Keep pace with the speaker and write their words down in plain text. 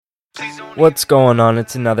What's going on?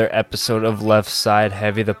 It's another episode of Left Side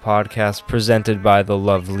Heavy, the podcast presented by the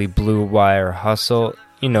lovely Blue Wire Hustle.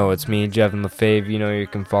 You know it's me, Jevin LaFave. You know you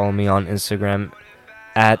can follow me on Instagram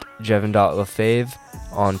at Jevin.LaFave,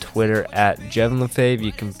 on Twitter at Jevin LaFave.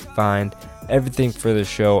 You can find everything for the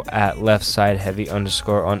show at Left Side Heavy _ on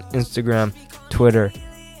Instagram, Twitter,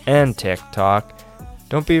 and TikTok.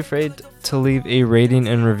 Don't be afraid to leave a rating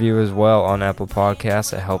and review as well on Apple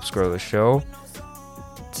Podcasts. It helps grow the show.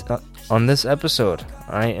 On this episode,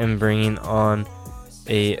 I am bringing on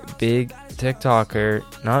a big TikToker,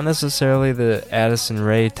 not necessarily the Addison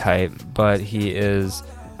Rae type, but he is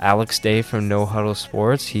Alex Day from No Huddle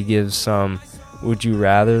Sports. He gives some would you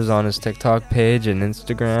rathers on his TikTok page and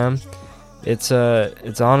Instagram. It's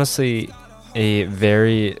honestly a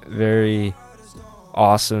very, very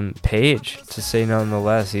awesome page, to say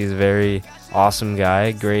nonetheless. He's a very awesome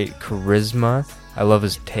guy, great charisma. I love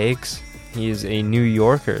his takes. He is a New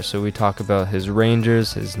Yorker, so we talk about his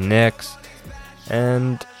Rangers, his Knicks,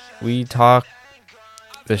 and we talk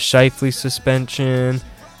the Scheifele suspension.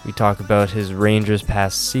 We talk about his Rangers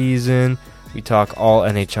past season. We talk all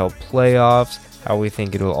NHL playoffs, how we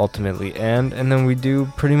think it will ultimately end, and then we do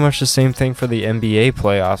pretty much the same thing for the NBA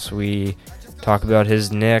playoffs. We talk about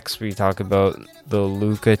his Knicks. We talk about the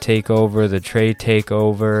Luka takeover, the Trey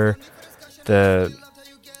takeover, the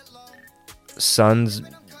Suns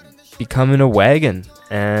becoming a wagon,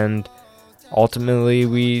 and ultimately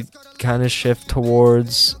we kind of shift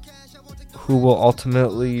towards who will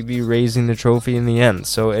ultimately be raising the trophy in the end.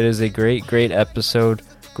 So it is a great episode,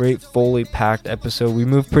 great fully packed episode. We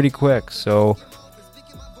move pretty quick, so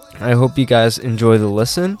I hope you guys enjoy the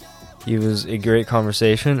listen. It was a great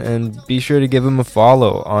conversation, and be sure to give him a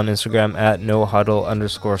follow on Instagram at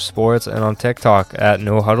 @nohuddle_sports and on TikTok at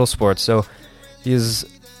 @nohuddlesports. So this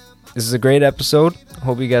is a great episode.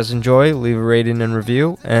 Hope you guys enjoy. Leave a rating and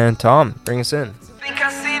review. And Tom, bring us in.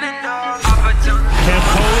 Campoli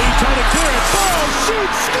trying to clear it. Ball,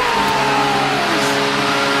 shoot, scores!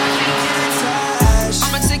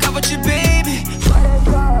 I'ma take out with you, baby.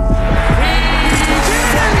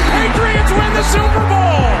 Patriots win the Super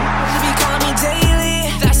Bowl. Be calling me daily.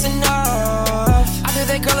 That's enough. I do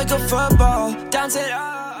that girl like a football. Down to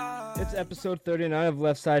It's episode 39 of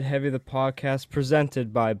Left Side Heavy, the podcast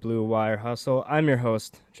presented by Blue Wire Hustle. I'm your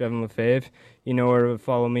host, Jevin LaFave. You know where to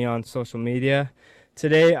follow me on social media.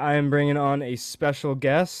 Today, I am bringing on a special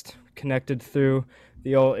guest connected through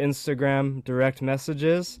the old Instagram direct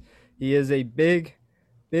messages. He is a big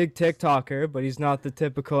TikToker, but he's not the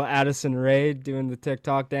typical Addison Rae doing the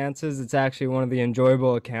TikTok dances. It's actually one of the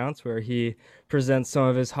enjoyable accounts where he presents some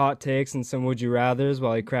of his hot takes and some would you rathers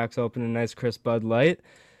while he cracks open a nice crisp Bud Light.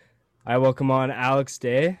 I welcome on Alex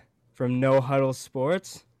Day from No Huddle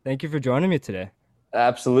Sports. Thank you for joining me today.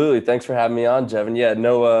 Absolutely. Thanks for having me on, Jevin. Yeah,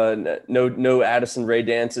 no Addison Rae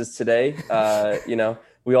dances today.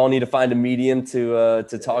 We all need to find a medium to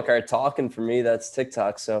talk our talk, and for me, that's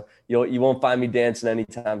TikTok. So you won't find me dancing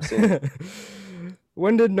anytime soon.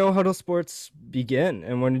 When did No Huddle Sports begin,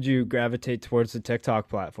 and when did you gravitate towards the TikTok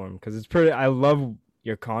platform? Because I love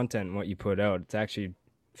your content and what you put out. It's actually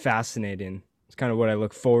fascinating. It's kind of what I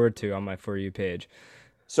look forward to on my For You page.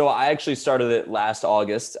 So I actually started it last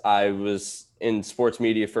August. I was in sports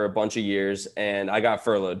media for a bunch of years, and I got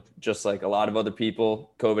furloughed, just like a lot of other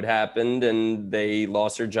people. COVID happened, and they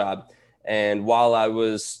lost their job. And while I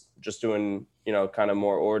was just doing, kind of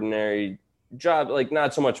more ordinary job, like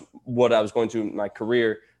not so much what I was going to in my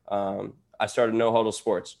career, I started No Huddle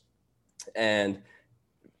Sports. And,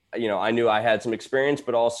 I knew I had some experience,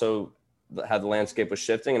 but also how the landscape was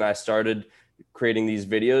shifting, and I started creating these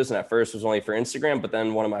videos. And at first it was only for Instagram, but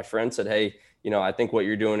then one of my friends said, hey, I think what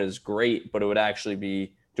you're doing is great, but it would actually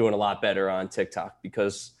be doing a lot better on TikTok,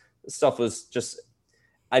 because the stuff was just,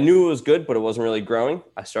 I knew it was good, but it wasn't really growing.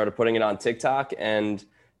 I started putting it on TikTok and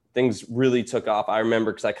things really took off. I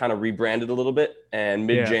remember because I kind of rebranded a little bit, and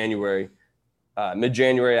mid-January,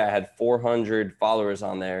 I had 400 followers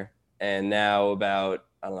on there. And now about,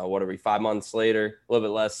 5 months later, a little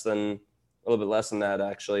bit less than that,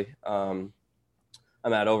 actually.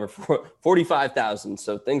 I'm at over 45,000.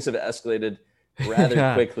 So things have escalated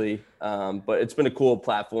rather quickly. But it's been a cool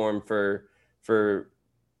platform for,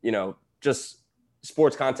 just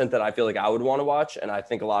sports content that I feel like I would want to watch. And I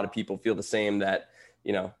think a lot of people feel the same, that,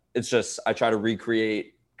 it's just, I try to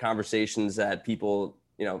recreate conversations that people,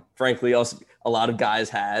 frankly, also a lot of guys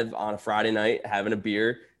have on a Friday night, having a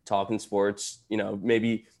beer, talking sports,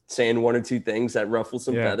 maybe saying one or two things that ruffle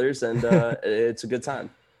some feathers, and it's a good time.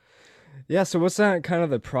 Yeah, so what's that kind of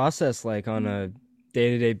the process like on a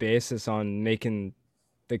day-to-day basis on making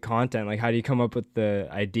the content? Like, how do you come up with the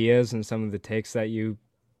ideas and some of the takes that you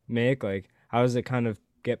make? Like, how does it kind of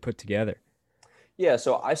get put together? Yeah,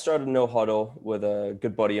 so I started No Huddle with a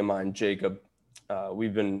good buddy of mine, Jacob.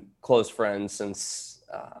 We've been close friends since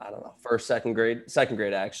I don't know, second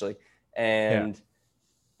grade actually, Yeah. and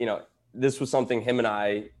this was something him and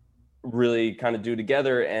I really kind of do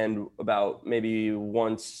together. And about maybe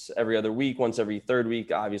once every other week, once every third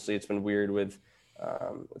week. Obviously, it's been weird with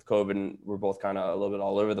COVID, and we're both kind of a little bit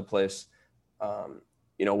all over the place.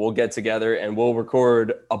 We'll get together and we'll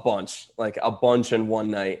record like a bunch in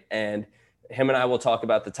one night, and him and I will talk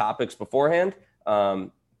about the topics beforehand.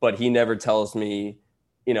 But he never tells me,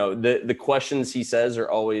 the questions he says are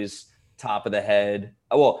always top of the head.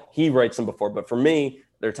 Well, he writes them before, but for me,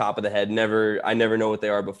 they're top of the head. I never know what they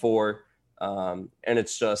are before. And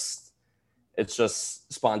it's just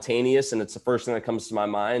spontaneous, and it's the first thing that comes to my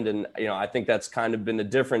mind. And, I think that's kind of been the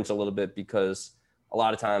difference a little bit, because a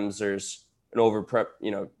lot of times there's an over prep,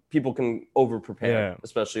 people can over prepare,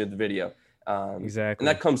 especially with the video. Exactly. And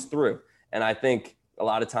that comes through. And I think a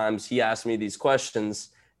lot of times he asks me these questions,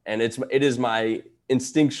 and it is my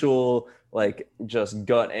instinctual, like, just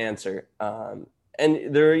gut answer.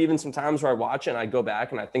 And there are even some times where I watch it and I go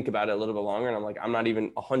back and I think about it a little bit longer, and I'm like, I'm not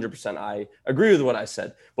even 100% I agree with what I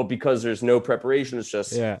said, but because there's no preparation, it's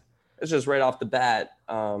just right off the bat.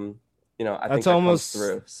 I think that comes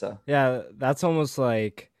through. So yeah, that's almost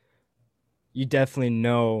like you definitely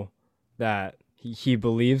know that he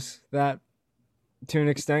believes that to an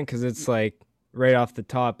extent, because it's like right off the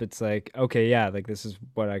top, it's like, okay, yeah, like this is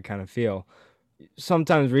what I kind of feel.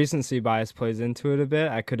 Sometimes recency bias plays into it a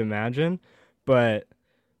bit, I could imagine, but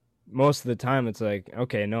most of the time it's like,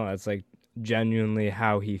 okay, no, that's like genuinely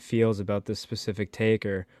how he feels about this specific take,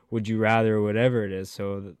 or would you rather, or whatever it is.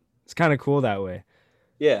 So it's kind of cool that way.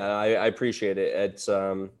 Yeah, I appreciate it. It's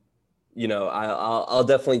I'll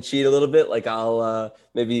definitely cheat a little bit. Like, I'll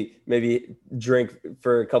maybe drink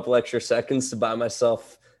for a couple extra seconds to buy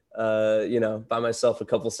myself a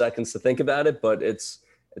couple seconds to think about it. But it's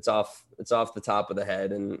off the top of the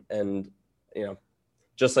head, and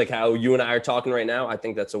just like how you and I are talking right now, I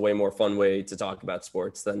think that's a way more fun way to talk about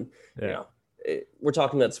sports than we're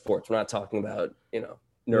talking about sports. We're not talking about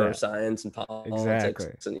neuroscience and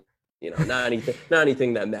politics and not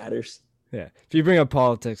anything that matters. Yeah. If you bring up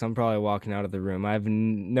politics, I'm probably walking out of the room. I have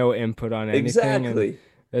no input on anything. Exactly.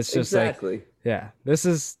 It's just like, this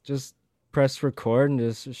is just press record and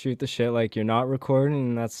just shoot the shit like you're not recording,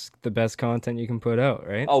 and that's the best content you can put out,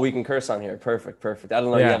 right? Oh, we can curse on here. Perfect. I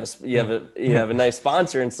don't know. You have a nice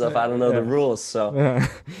sponsor and stuff. I don't know the rules, so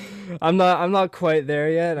I'm not quite there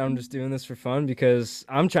yet. I'm just doing this for fun because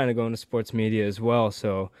I'm trying to go into sports media as well.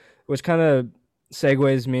 So, which kind of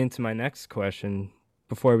segues me into my next question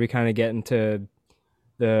before we kind of get into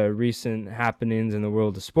the recent happenings in the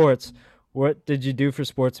world of sports. What did you do for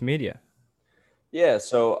sports media? Yeah,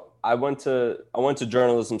 so I went to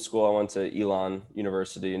journalism school. I went to Elon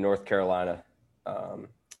University in North Carolina,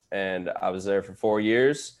 and I was there for 4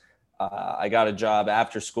 years. I got a job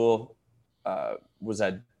after school. Was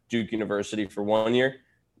at Duke University for 1 year.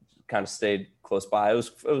 Kind of stayed close by. It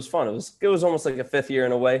was fun. It was almost like a fifth year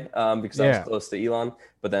in a way, because I was close to Elon.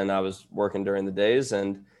 But then I was working during the days,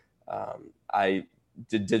 and I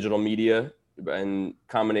did digital media and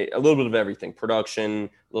combine a little bit of everything: production, a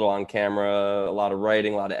little on camera, a lot of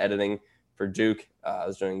writing, a lot of editing for Duke. I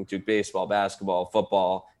was doing Duke baseball, basketball,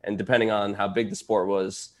 football, and depending on how big the sport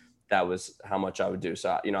was, that was how much I would do.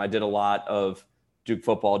 So, I did a lot of Duke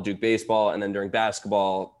football, Duke baseball, and then during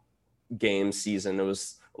basketball game season, it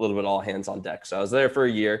was a little bit all hands on deck. So I was there for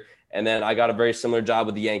a year, and then I got a very similar job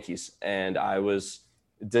with the Yankees, and I was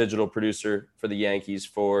a digital producer for the Yankees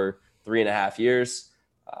for 3.5 years.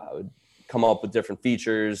 I would come up with different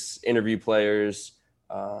features, interview players,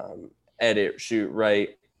 edit, shoot,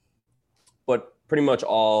 write, but pretty much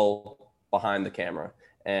all behind the camera.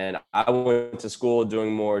 And I went to school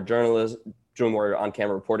doing more journalism, doing more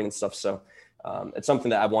on-camera reporting and stuff. So it's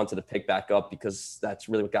something that I wanted to pick back up, because that's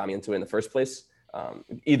really what got me into it in the first place.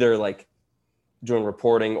 Either like doing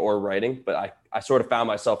reporting or writing, but I sort of found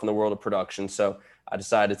myself in the world of production. So I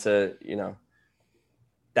decided to,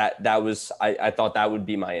 I thought that would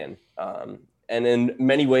be my in. And in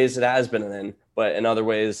many ways it has been an in, but in other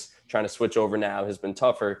ways trying to switch over now has been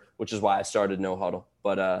tougher, which is why I started No Huddle.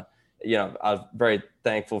 But, I was very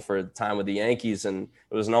thankful for the time with the Yankees, and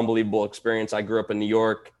it was an unbelievable experience. I grew up in New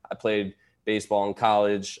York. I played baseball in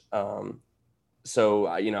college. So,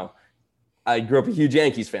 I grew up a huge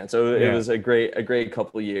Yankees fan. So it was a great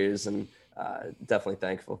couple of years, and definitely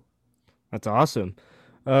thankful. That's awesome.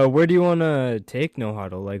 Where do you want to take No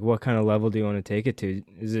Huddle? Like, what kind of level do you want to take it to?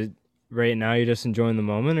 Is it right now you're just enjoying the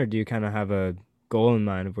moment, or do you kind of have a goal in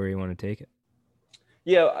mind of where you want to take it?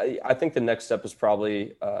 Yeah, I think the next step is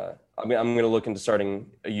probably, I'm going to look into starting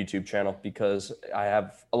a YouTube channel because I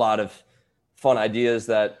have a lot of fun ideas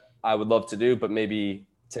that I would love to do, but maybe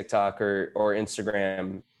TikTok or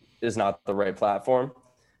Instagram is not the right platform.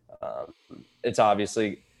 Um, it's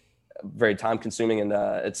obviously very time consuming and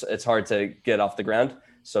it's hard to get off the ground.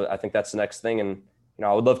 So I think that's the next thing. And,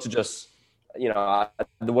 I would love to just,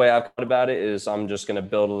 the way I've thought about it is I'm just going to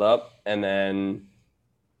build it up and then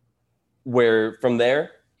where from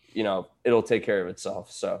there, it'll take care of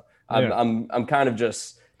itself. So I'm kind of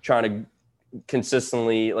just trying to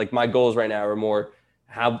consistently, like my goals right now are more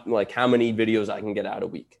how many videos I can get out a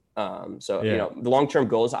week. The long-term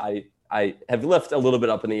goals I have left a little bit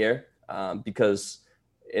up in the air because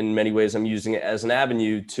in many ways I'm using it as an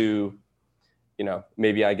avenue to,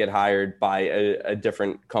 maybe I get hired by a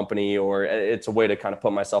different company, or it's a way to kind of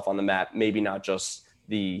put myself on the map. Maybe not just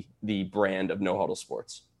the brand of No Huddle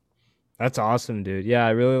Sports. That's awesome, dude. Yeah,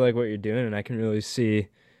 I really like what you're doing, and I can really see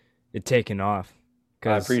it taking off.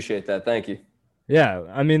 I appreciate that. Thank you. Yeah,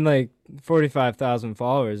 I mean, like 45,000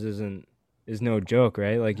 followers is no joke,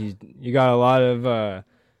 right? Like you got a lot of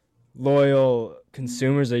loyal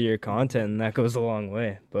consumers of your content, and that goes a long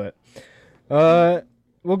way. But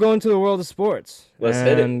we'll go into the world of sports. Let's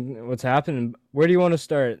hit it. What's happening? Where do you want to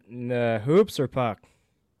start? Hoops or puck?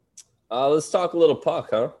 Let's talk a little puck,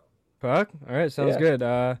 huh? Puck? All right, sounds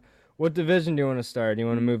good. What division do you want to start? Do you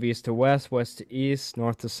want to move east to west, west to east,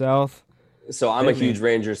 north to south? So I'm a huge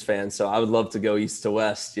Rangers fan, so I would love to go east to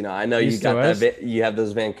west. I know you got that. You have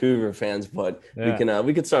those Vancouver fans, but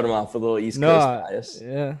we could start them off with a little East Coast bias.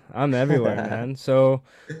 Yeah, I'm everywhere, man. So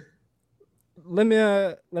let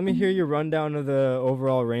me hear your rundown of the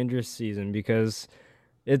overall Rangers season, because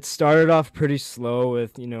it started off pretty slow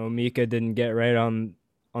with Mika didn't get right on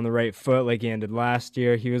the right foot like he ended last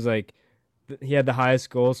year. He was like. He had the highest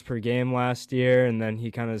goals per game last year, and then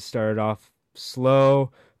he kind of started off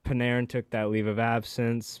slow. Panarin took that leave of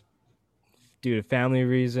absence due to family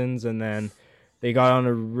reasons, and then they got on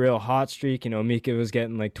a real hot streak. Mika was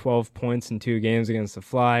getting like 12 points in 2 games against the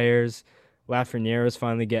Flyers. Lafreniere was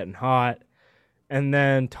finally getting hot. And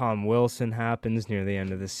then Tom Wilson happens near the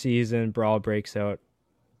end of the season. Brawl breaks out.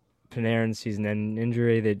 Panarin season-ending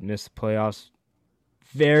injury. They'd missed the playoffs.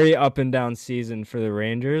 Very up and down season for the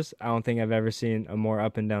Rangers. I don't think I've ever seen a more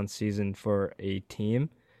up and down season for a team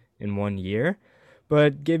in 1 year.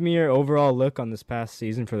 But give me your overall look on this past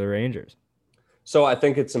season for the Rangers. So I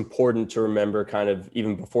think it's important to remember kind of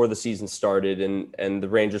even before the season started, and the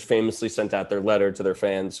Rangers famously sent out their letter to their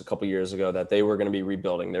fans a couple years ago that they were going to be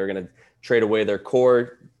rebuilding. They were going to trade away their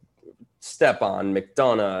core, Stepan,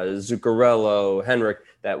 McDonough, Zuccarello, Henrik,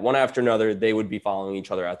 that one after another, they would be following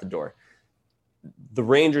each other out the door. The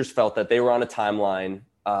Rangers felt that they were on a timeline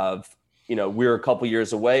of, we were a couple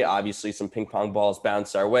years away. Obviously, some ping pong balls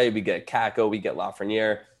bounced our way. We get Kakko, we get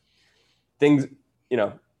Lafreniere. Things,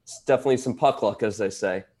 it's definitely some puck luck, as they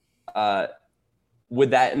say.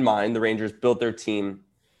 With that in mind, the Rangers built their team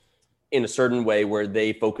in a certain way where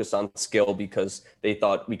they focused on skill because they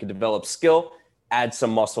thought we could develop skill, add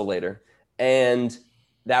some muscle later. And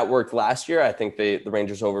that worked last year. I think the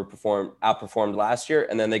Rangers outperformed last year,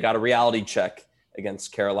 and then they got a reality check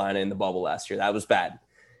against Carolina in the bubble last year. That was bad.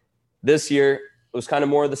 This year, it was kind of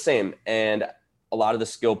more of the same. And a lot of the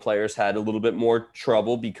skill players had a little bit more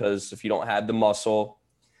trouble because if you don't have the muscle,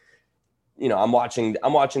 I'm watching the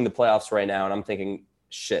playoffs right now and I'm thinking,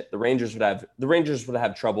 shit, the Rangers would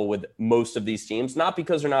have trouble with most of these teams, not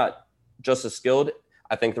because they're not just as skilled.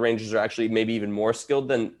 I think the Rangers are actually maybe even more skilled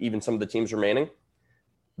than even some of the teams remaining.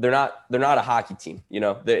 They're not a hockey team.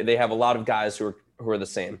 They have a lot of guys who are the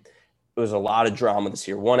same. There was a lot of drama this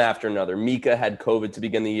year, one after another. Mika had COVID to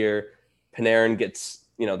begin the year. Panarin gets,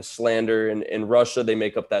 the slander in Russia. They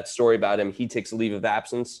make up that story about him. He takes a leave of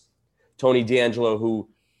absence. Tony DeAngelo, who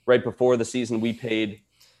right before the season we paid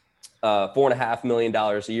 $4.5 million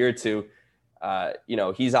a year to,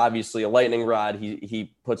 he's obviously a lightning rod.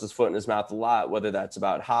 He puts his foot in his mouth a lot, whether that's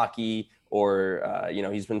about hockey or,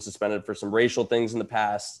 he's been suspended for some racial things in the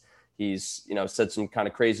past. He's, said some kind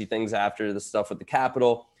of crazy things after the stuff with the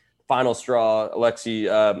Capitol. Final straw,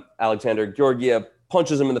 Alexander Georgiev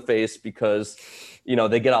punches him in the face because,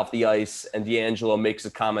 they get off the ice and DeAngelo makes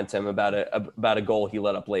a comment to him about a goal he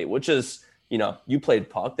let up late, which is, you played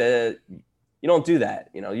puck. You don't do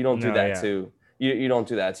that. You don't do that to you don't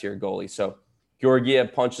do that to your goalie. So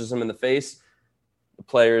Georgiev punches him in the face. The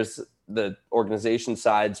players, the organization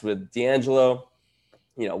sides with DeAngelo.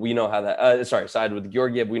 We know how that. Side with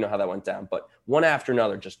Georgiev. We know how that went down. But one after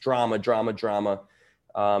another, just drama.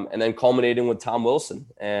 And then culminating with Tom Wilson.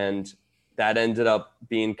 And that ended up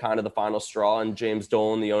being kind of the final straw. And James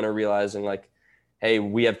Dolan, the owner, realizing like, hey,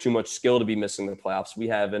 we have too much skill to be missing the playoffs. We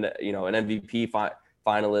have an MVP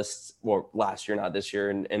finalist, well, last year, not this year,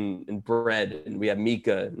 and Bread, and we have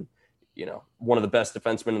Mika, and one of the best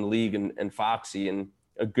defensemen in the league, and Foxy, and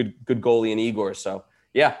a good goalie in Igor. So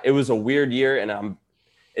yeah, it was a weird year, and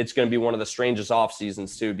it's going to be one of the strangest off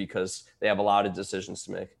seasons too, because they have a lot of decisions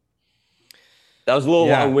to make. That was a little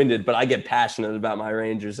long-winded, but I get passionate about my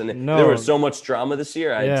Rangers, and there was so much drama this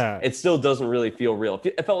year. It still doesn't really feel real.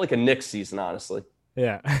 It felt like a Knicks season, honestly.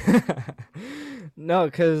 Yeah. No,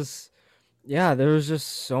 because there was just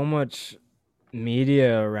so much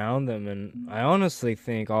media around them, and I honestly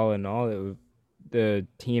think all in all, the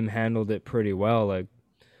team handled it pretty well. Like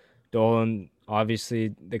Dolan,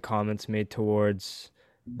 obviously, the comments made towards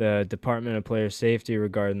the Department of Player Safety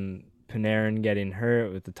regarding Panarin getting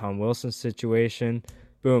hurt with the Tom Wilson situation.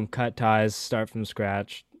 Boom, cut ties, start from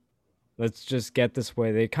scratch. Let's just get this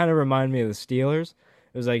way. They kind of remind me of the Steelers.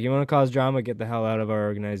 It was like, you want to cause drama, get the hell out of our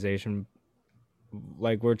organization.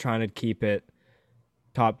 Like, we're trying to keep it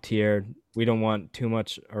top tier. We don't want too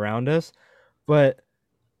much around us. But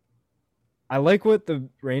I like what the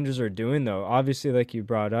Rangers are doing, though. Obviously, like you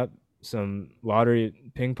brought up, some lottery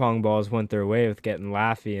ping pong balls went their way with getting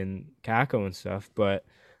Laffy and Kako and stuff. But,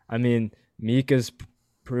 I mean, Mika's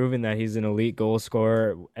proven that he's an elite goal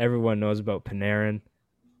scorer. Everyone knows about Panarin.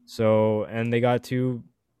 So, and they got two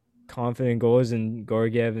confident goalies in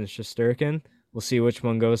Georgiev and Shesterkin. We'll see which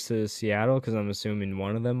one goes to Seattle, because I'm assuming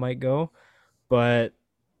one of them might go. But,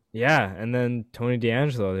 yeah, and then Tony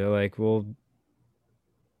DeAngelo, they're like, we'll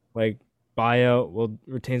buy out, we'll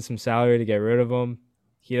retain some salary to get rid of him.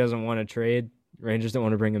 He doesn't want to trade. Rangers don't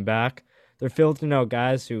want to bring him back. They're filtering out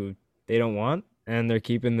guys who they don't want, and they're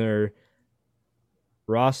keeping their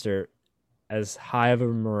roster as high of a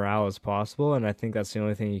morale as possible, and I think that's the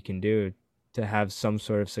only thing you can do to have some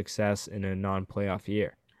sort of success in a non-playoff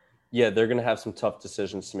year. Yeah, they're going to have some tough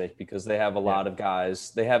decisions to make, because they have a lot of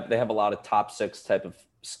guys. They have a lot of top six type of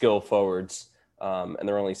skill forwards, and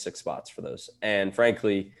there are only 6 spots for those. And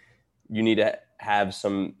frankly, you need to have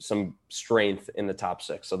some strength in the top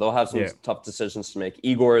 6. So they'll have some tough decisions to make.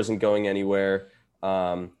 Igor isn't going anywhere.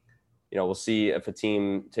 We'll see if a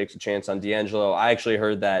team takes a chance on DeAngelo. I actually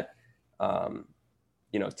heard that,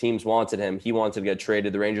 teams wanted him. He wanted to get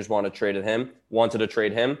traded. The Rangers wanted to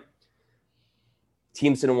trade him.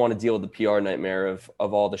 Teams didn't want to deal with the PR nightmare of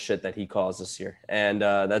all the shit that he caused this year. And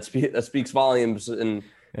that speaks volumes in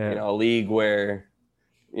a league where,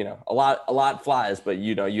 a lot flies, but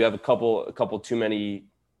you have a couple too many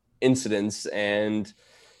incidents, and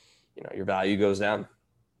your value goes down.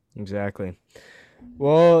 Exactly.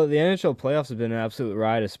 Well, the NHL playoffs have been an absolute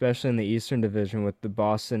ride, especially in the Eastern Division with the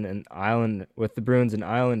Bruins and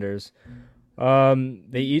Islanders.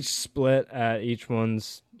 They each split at each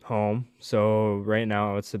one's home, so right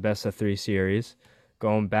now it's the best of 3 series,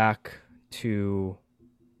 going back to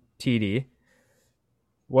TD.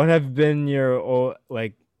 What have been your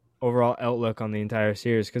overall outlook on the entire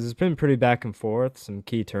series? Because it's been pretty back and forth, some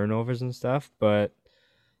key turnovers and stuff, but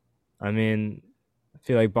I mean, I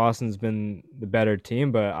feel like Boston's been the better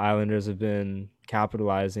team, but Islanders have been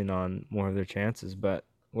capitalizing on more of their chances. But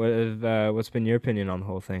what's been your opinion on the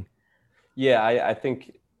whole thing? Yeah, I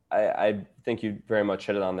think you very much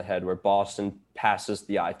hit it on the head, where Boston passes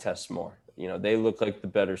the eye test more. They look like the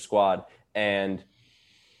better squad. And,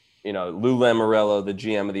 Lou Lamoriello, the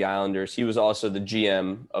GM of the Islanders, he was also the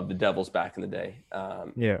GM of the Devils back in the day.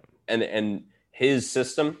 And his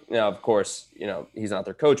system, of course, he's not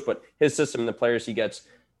their coach, but his system and the players he gets,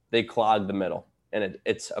 they clog the middle. And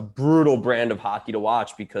it's a brutal brand of hockey to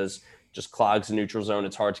watch, because just clogs the neutral zone.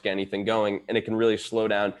 It's hard to get anything going, and it can really slow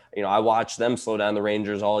down. I watched them slow down the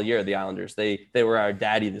Rangers all year, the Islanders. They were our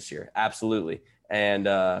daddy this year. Absolutely. And,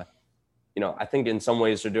 I think in some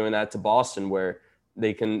ways they're doing that to Boston, where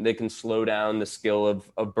they can slow down the skill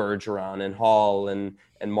of Bergeron and Hall and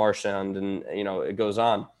Marchand, and, it goes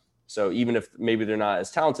on. So even if maybe they're not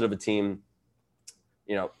as talented of a team,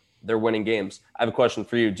 they're winning games. I have a question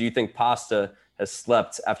for you. Do you think Pasta has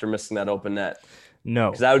slept after missing that open net?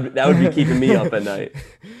 No. Because that would be keeping me up at night.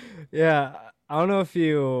 Yeah. I don't know if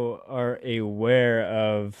you are aware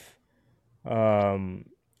of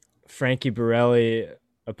Frankie Borelli,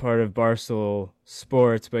 a part of Barstool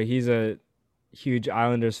Sports, but he's a huge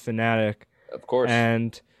Islanders fanatic. Of course.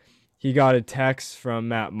 And he got a text from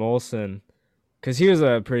Matt Molson, because he was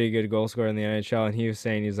a pretty good goal scorer in the NHL, and he was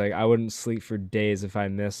saying, he's like, I wouldn't sleep for days if I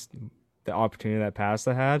missed the opportunity that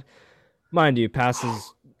Pasta had. Mind you,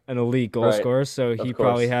 Pasta's an elite goal scorer, so he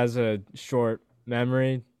probably has a short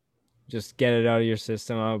memory. Just get it out of your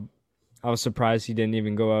system. I was surprised he didn't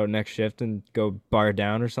even go out next shift and go bar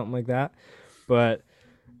down or something like that. But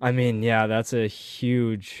I mean, yeah, that's a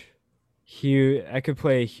huge. That could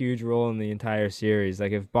play a huge role in the entire series.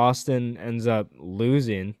 Like if Boston ends up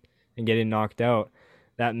losing and getting knocked out,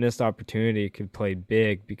 that missed opportunity could play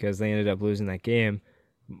big because they ended up losing that game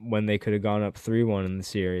when they could have gone up 3-1 in the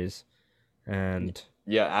series. And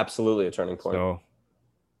Yeah, absolutely a turning point.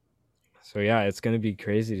 so yeah, it's gonna be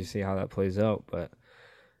crazy to see how that plays out. But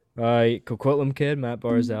Coquitlam kid Matt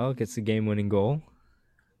Barzal gets the game-winning goal.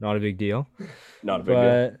 Not a big deal. Not a big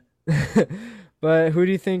deal. But but who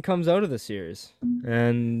do you think comes out of the series?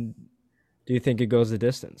 And do you think it goes the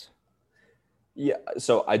distance? Yeah,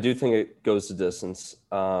 so I do think it goes the distance.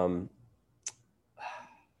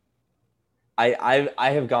 I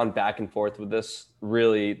have gone back and forth with this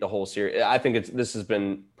really the whole series. I think this has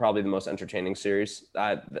been probably the most entertaining series,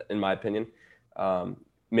 in my opinion.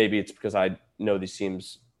 Maybe it's because I know these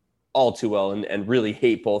teams all too well and really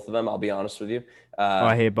hate both of them. I'll be honest with you.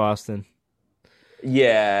 I hate Boston.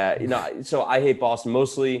 Yeah, so I hate Boston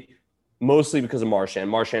mostly because of Marchand.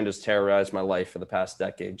 Marchand has terrorized my life for the past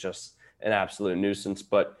decade, just an absolute nuisance.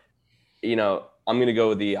 But I'm going to go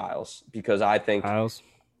with the Isles because I think Isles.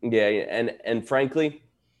 Yeah, and frankly,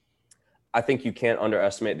 I think you can't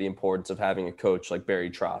underestimate the importance of having a coach like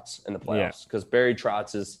Barry Trotz in the playoffs because Barry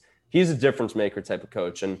Trotz he's a difference maker type of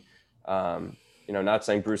coach, and not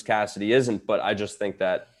saying Bruce Cassidy isn't, but I just think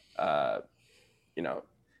that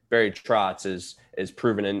Barry Trotz is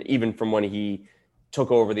proven, and even from when he took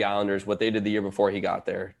over the Islanders, what they did the year before he got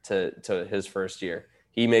there to his first year,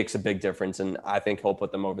 he makes a big difference, and I think he'll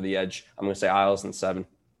put them over the edge. I'm going to say Isles in 7.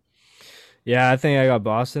 Yeah, I think I got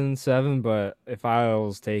Boston in 7, but if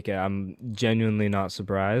Isles take it, I'm genuinely not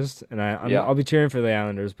surprised, and I'll be cheering for the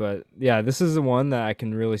Islanders. But yeah, this is the one that I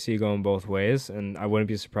can really see going both ways, and I wouldn't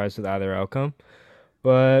be surprised with either outcome.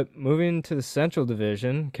 But moving to the Central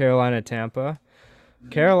Division, Carolina, Tampa.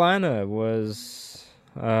 Carolina was,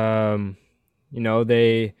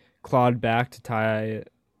 they clawed back to tie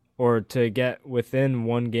or to get within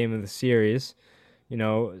one game of the series,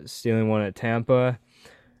 stealing one at Tampa.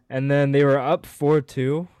 And then they were up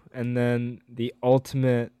 4-2, and then this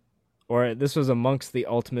was amongst the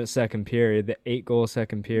ultimate second period, the 8-goal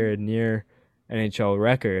second period, near NHL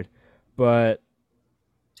record. But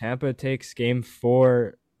Tampa takes game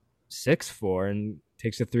 4, 6-4, and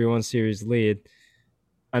takes a 3-1 series lead.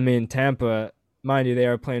 I mean, Tampa, mind you, they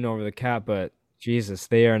are playing over the cap, but Jesus,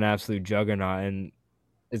 they are an absolute juggernaut, and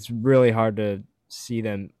it's really hard to see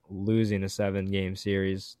them losing a 7-game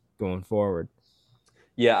series going forward.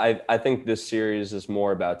 Yeah, I think this series is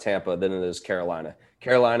more about Tampa than it is Carolina.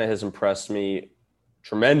 Carolina has impressed me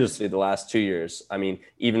tremendously the last 2 years. I mean,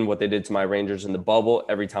 even what they did to my Rangers in the bubble,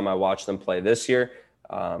 every time I watch them play this year,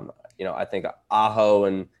 I think Aho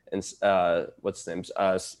and what's his name?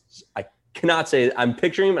 I cannot say it. I'm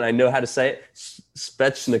picturing him and I know how to say it.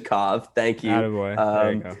 Svechnikov. Thank you. Attaboy.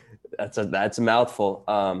 There you go. That's a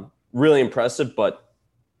mouthful. Really impressive, but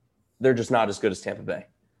they're just not as good as Tampa Bay.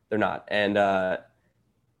 They're not. And,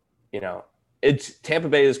 it's Tampa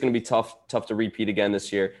Bay is going to be tough to repeat again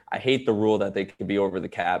this year. I hate the rule that they could be over the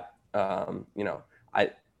cap. I know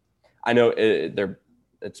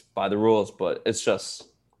it's by the rules, but it's just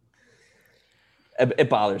it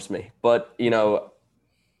bothers me. But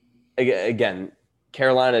again,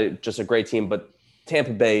 Carolina just a great team, but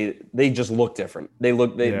Tampa Bay they just look different.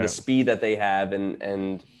 The speed that they have,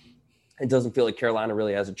 and it doesn't feel like Carolina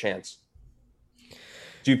really has a chance.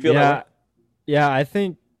 Do you feel that way? Yeah, I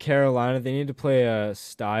think Carolina, they need to play a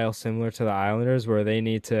style similar to the Islanders where they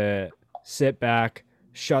need to sit back,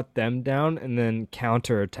 shut them down, and then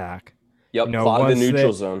counterattack. Yep, clog the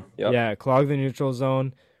neutral zone. Yep. Yeah, clog the neutral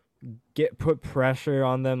zone, put pressure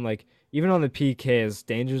on them. Like, even on the PK, as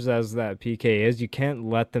dangerous as that PK is, you can't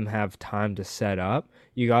let them have time to set up.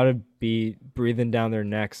 You got to be breathing down their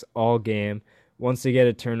necks all game. Once they get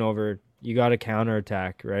a turnover, you got to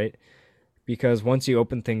counterattack, right? Because once you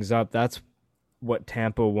open things up, that's what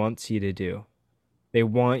Tampa wants you to do. They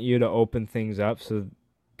want you to open things up,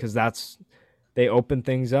 because they opened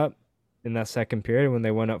things up in that second period when they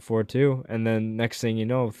went up 4-2, and then next thing you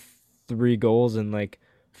know, 3 goals in like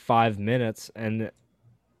 5 minutes, and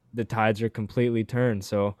the tides are completely turned.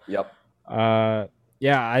 So yep. I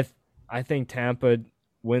think Tampa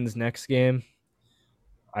wins next game.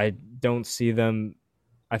 I don't see them.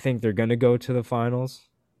 I think they're gonna go to the finals.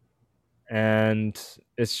 And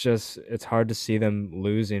it's hard to see them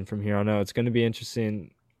losing from here on out. It's going to be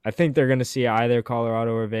interesting. I think they're going to see either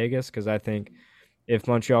Colorado or Vegas, because I think if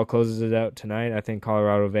Montreal closes it out tonight, I think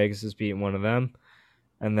Colorado or Vegas is beating one of them.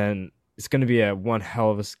 And then it's going to be a one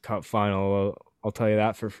hell of a cup final. I'll tell you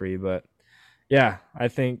that for free. But yeah, I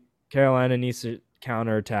think Carolina needs to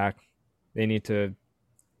counterattack. They need to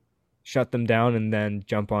shut them down and then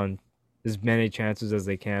jump on as many chances as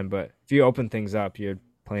they can. But if you open things up, you're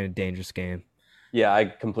playing a dangerous game. Yeah, I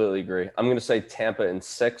completely agree. I'm going to say Tampa in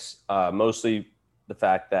 6, mostly the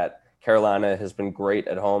fact that Carolina has been great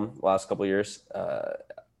at home the last couple of years.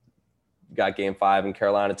 Got game 5 in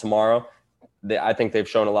Carolina tomorrow. I think they've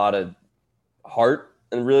shown a lot of heart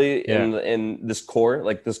and really in this core,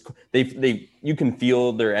 like this, you can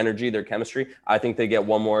feel their energy, their chemistry. I think they get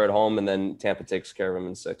one more at home, and then Tampa takes care of them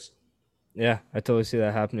in 6. Yeah, I totally see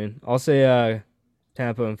that happening. I'll say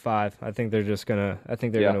Tampa in 5. I think they're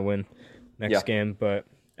gonna win next game, but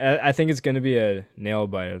I think it's gonna be a nail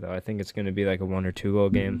biter though. I think it's gonna be like a 1 or 2 goal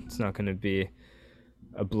game. It's not gonna be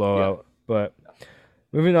a blowout. But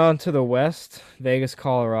moving on to the West, Vegas,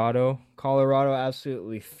 Colorado. Colorado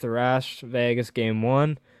absolutely thrashed Vegas game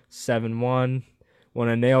 1, 7-1. Won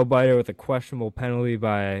a nail biter with a questionable penalty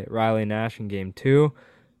by Riley Nash in game 2.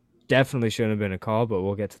 Definitely shouldn't have been a call, but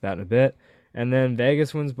we'll get to that in a bit. And then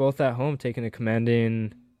Vegas wins both at home, winning a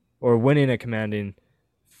commanding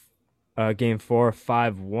game 4,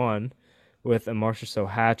 5-1 with a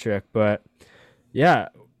Marchessault hat trick. But yeah,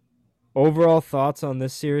 overall thoughts on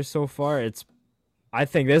this series so far? I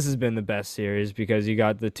think this has been the best series because you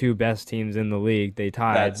got the 2 best teams in the league. They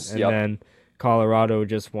tied, then Colorado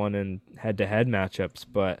just won in head-to-head matchups.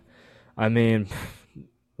 But I mean,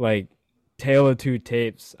 like, tale of 2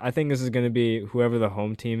 tapes. I think this is going to be whoever the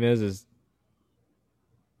home team is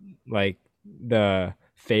like the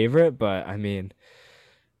favorite. But I mean,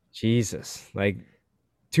 Jesus, like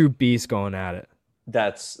 2 beasts going at it.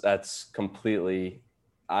 That's completely.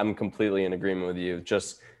 I'm completely in agreement with you.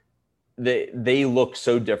 Just they look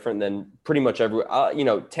so different than pretty much every.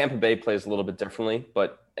 Tampa Bay plays a little bit differently,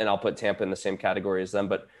 and I'll put Tampa in the same category as them.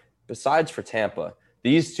 But besides for Tampa,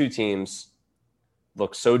 these 2 teams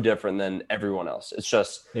look so different than everyone else. It's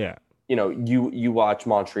just you watch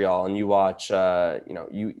Montreal and you watch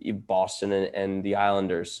Boston and the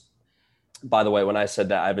Islanders. By the way, when I said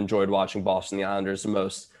that I've enjoyed watching Boston and the Islanders the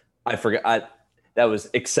most, I forgot that was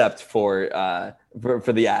except for the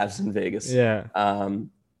Avs in Vegas. Yeah.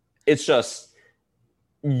 It's just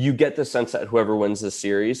you get the sense that whoever wins this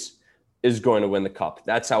series is going to win the cup.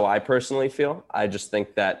 That's how I personally feel. I just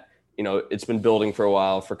think that, it's been building for a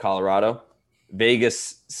while for Colorado.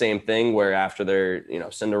 Vegas, same thing, where after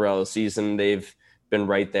their, Cinderella season, they've been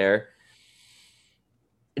right there.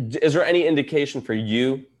 Is there any indication for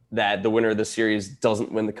you that the winner of the series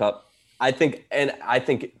doesn't win the cup? I think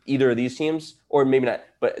either of these teams, or maybe not,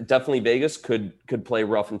 but definitely Vegas could play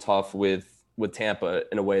rough and tough with Tampa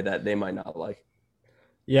in a way that they might not like.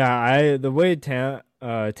 Yeah, the way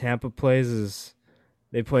Tampa plays is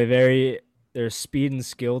they play they're a speed and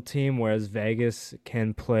skill team, whereas Vegas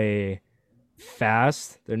can play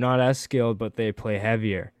fast. They're not as skilled, but they play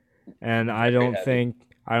heavier. And I don't think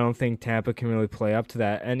Tampa can really play up to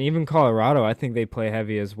that. And even Colorado, I think they play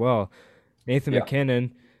heavy as well. Nathan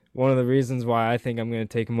McKinnon, one of the reasons why I think I'm going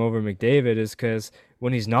to take him over McDavid is because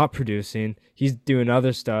when he's not producing, he's doing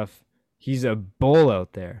other stuff. He's a bull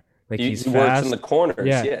out there. Like he works in the corners.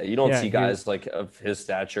 Yeah, you don't see guys like of his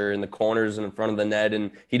stature in the corners and in front of the net,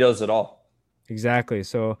 and he does it all. Exactly.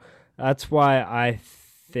 So that's why I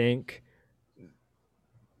think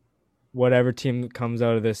whatever team comes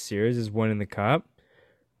out of this series is winning the cup,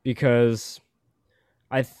 because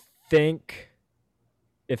I think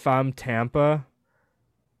if I'm Tampa,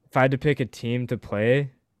 if I had to pick a team to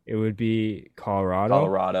play, it would be Colorado.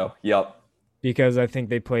 Colorado, yep. Because I think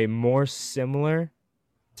they play more similar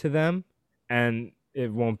to them, and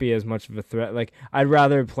it won't be as much of a threat. Like, I'd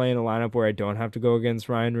rather play in a lineup where I don't have to go against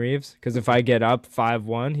Ryan Reeves, because if I get up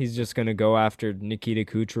 5-1, he's just going to go after Nikita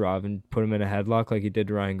Kucherov and put him in a headlock like he did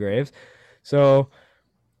to Ryan Graves. So,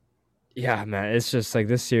 yeah, man, it's just like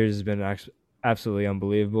this series has been absolutely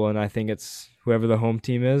unbelievable, and I think it's whoever the home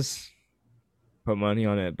team is, put money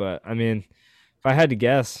on it. But, I mean, if I had to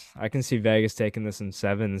guess, I can see Vegas taking this in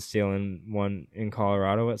 7 and stealing one in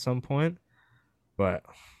Colorado at some point, but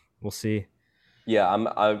we'll see. Yeah,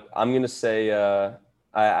 I'm gonna say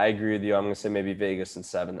I agree with you. I'm gonna say maybe Vegas in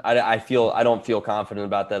 7. I don't feel confident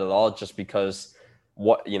about that at all, just because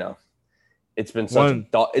it's been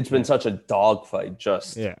such a dogfight.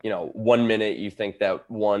 Just 1 minute you think that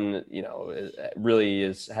one really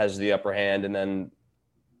has the upper hand, and then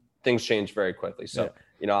things change very quickly. So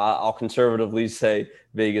I'll conservatively say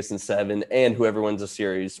Vegas in 7, and whoever wins the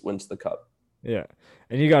series wins the cup. Yeah.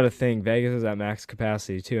 And you got to think Vegas is at max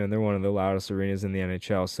capacity too, and they're one of the loudest arenas in the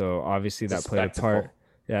NHL. So obviously that played a part.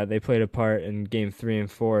 Yeah, they played a part in game 3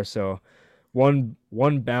 and 4. So one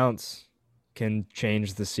bounce can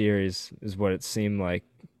change the series, is what it seemed like,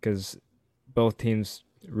 because both teams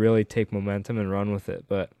really take momentum and run with it.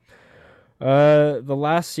 But The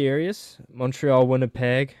last series, Montreal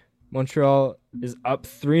Winnipeg. Montreal is up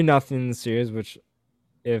 3-0 in the series, which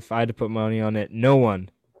if I had to put money on it, no one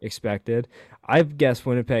expected. I've guessed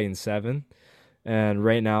Winnipeg in 7, and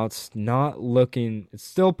right now it's not looking. It's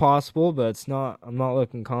still possible, but it's not. I'm not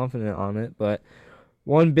looking confident on it. But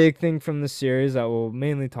one big thing from the series that we'll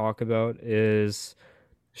mainly talk about is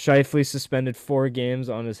Scheifele suspended 4 games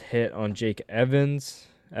on his hit on Jake Evans.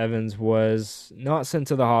 Evans was not sent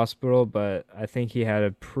to the hospital, but I think he had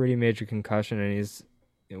a pretty major concussion and he's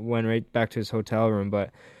went right back to his hotel room.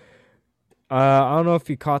 But I don't know if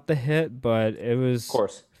he caught the hit, but it Of was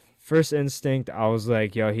course. first instinct. I was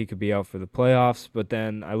like, yo, he could be out for the playoffs. But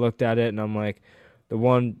then I looked at it and I'm like, the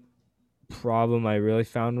one problem I really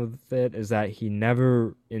found with it is that he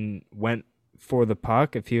never went for the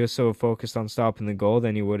puck. If he was so focused on stopping the goal,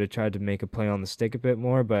 then he would have tried to make a play on the stick a bit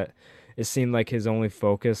more. But it seemed like his only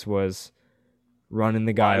focus was running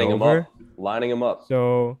the guy over. Lining him up.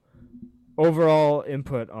 So overall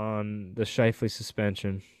input on the Scheifele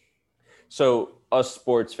suspension. So us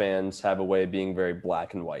sports fans have a way of being very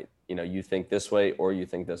black and white. You know, you think this way or you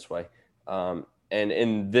think this way. And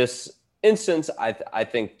in this instance, I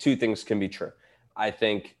think 2 things can be true. I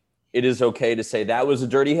think it is okay to say that was a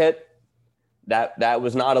dirty hit, that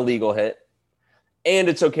was not a legal hit, and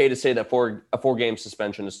it's okay to say that a 4-game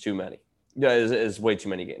suspension is too many. Is way too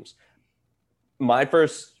many games. My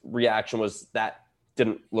first reaction was that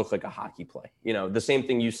didn't look like a hockey play. You know, the same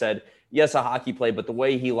thing you said. Yes, a hockey play, but the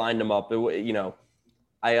way he lined him up,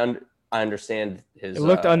 I understand his. It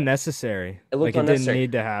looked unnecessary. It looked like unnecessary. It didn't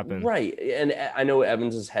need to happen. Right. And I know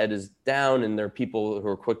Evans's head is down and there are people who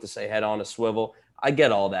are quick to say head on a swivel. I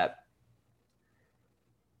get all that.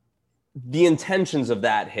 The intentions of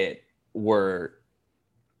that hit were,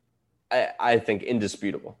 I think,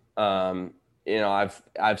 indisputable.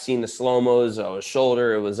 I've seen the slow-mos. It was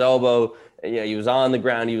shoulder, it was elbow. Yeah, he was on the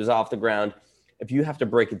ground, he was off the ground. If you have to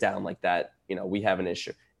break it down like that, we have an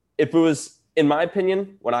issue. If it was, in my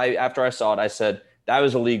opinion, after I saw it, I said that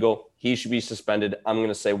was illegal. He should be suspended. I'm going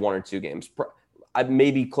to say 1 or 2 games.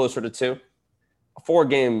 Maybe closer to 2. A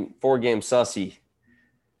 4-game sussy.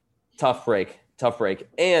 Tough break.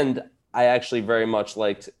 And I actually very much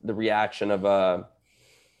liked the reaction of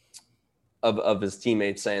his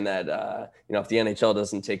teammates saying that if the NHL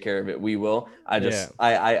doesn't take care of it, we will.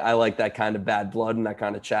 I like that kind of bad blood and that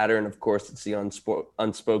kind of chatter, and of course it's the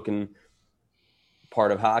unspoken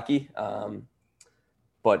part of hockey.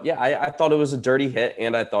 But yeah, I thought it was a dirty hit,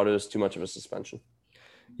 and I thought it was too much of a suspension.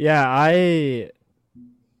 Yeah,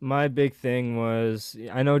 my big thing was,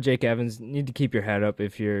 I know Jake Evans, need to keep your head up.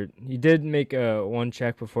 He did make one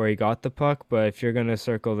check before he got the puck, but if you're gonna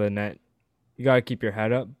circle the net, you gotta keep your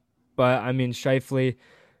head up. But I mean, Scheifele,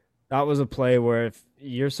 that was a play where if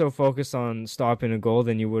you're so focused on stopping a goal,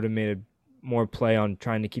 then you would have made a more play on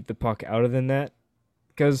trying to keep the puck out of the net,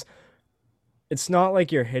 because it's not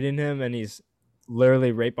like you're hitting him and he's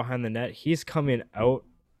literally right behind the net. He's coming out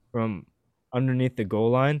from underneath the goal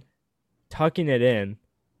line, tucking it in,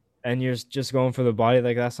 and you're just going for the body.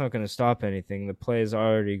 Like, that's not going to stop anything. The play is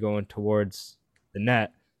already going towards the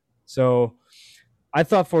net. So I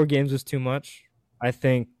thought 4 games was too much. I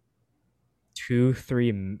think 2,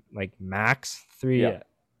 3, like max 3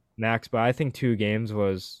 max, but I think 2 games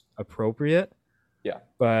was appropriate. Yeah.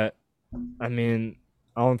 But I mean,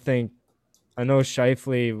 I know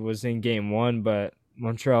Scheifele was in game 1, but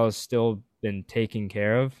Montreal has still been taking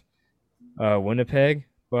care of Winnipeg.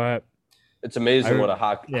 But it's amazing what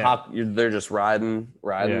they're just riding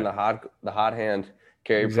the hot hand.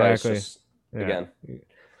 Carey Price again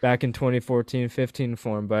back in 2014-15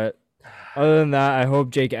 form. But other than that, I hope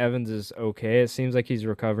Jake Evans is okay. It seems like he's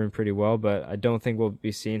recovering pretty well, but I don't think we'll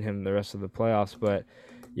be seeing him the rest of the playoffs. But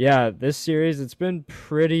yeah, this series, it's been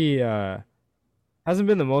pretty hasn't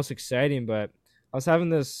been the most exciting, but I was having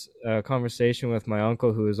this conversation with my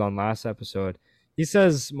uncle who was on last episode. He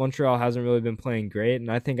says Montreal hasn't really been playing great,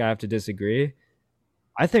 and I think I have to disagree.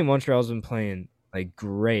 I think Montreal's been playing like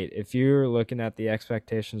great. If you're looking at the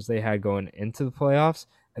expectations they had going into the playoffs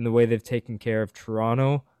and the way they've taken care of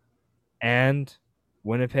Toronto and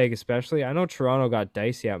Winnipeg especially. I know Toronto got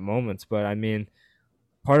dicey at moments, but I mean,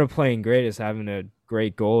 part of playing great is having a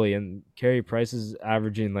great goalie, and Carey Price is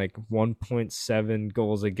averaging like 1.7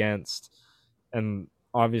 goals against, and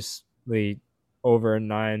obviously over a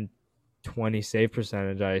 920 save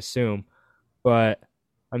percentage, I assume. But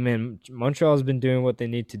I mean, Montreal's been doing what they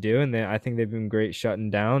need to do, and I think they've been great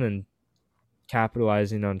shutting down and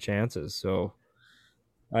capitalizing on chances. So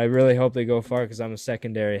I really hope they go far because I'm a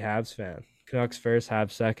secondary Habs fan. Canucks first,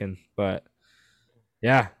 Habs second. But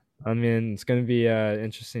yeah, I mean, it's going to be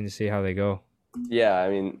interesting to see how they go. Yeah, I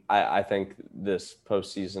mean, I think this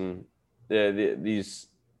postseason, these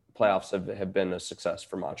playoffs have been a success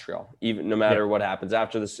for Montreal. Even no Yeah. matter what happens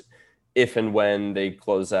after this, if and when they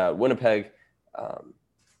close out Winnipeg, I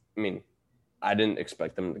mean, I didn't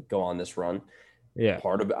expect them to go on this run. Yeah.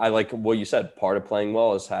 Part of I like what you said. Part of playing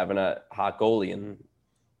well is having a hot goalie, and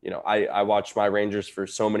I watched my Rangers for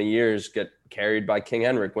so many years get carried by King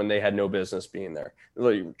Henrik when they had no business being there,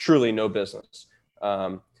 like, truly no business.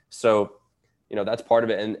 So that's part of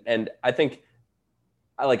it, and I think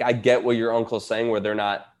I get what your uncle's saying where they're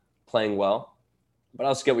not playing well, but I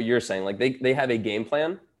also get what you're saying. Like they have a game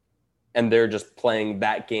plan, and they're just playing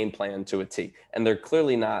that game plan to a T, and they're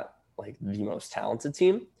clearly not like the most talented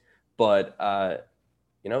team, but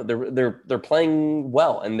they're playing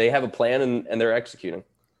well, and they have a plan, and they're executing.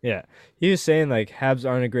 Yeah. He was saying like Habs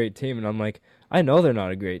aren't a great team, and I'm like, I know they're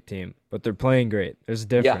not a great team, but they're playing great. There's a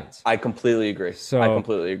Yeah, difference. I completely agree. I So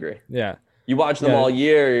completely agree. yeah. You watch them Yeah. all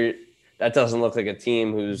year, that doesn't look like a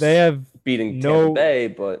team who's They have beating no Tampa Bay,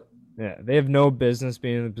 but they have no business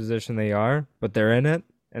being in the position they are, but they're in it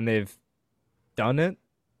and they've done it.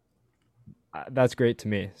 That's great to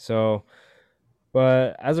me. So,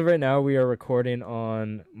 but as of right now, we are recording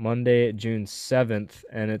on Monday, June 7th,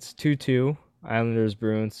 and it's 2-2 Islanders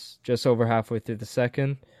Bruins, just over halfway through the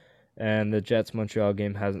second, and the Jets Montreal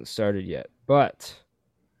game hasn't started yet. But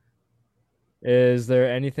is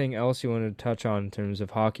there anything else you want to touch on in terms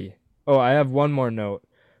of hockey? Oh, I have one more note.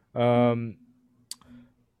 The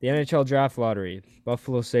NHL draft lottery.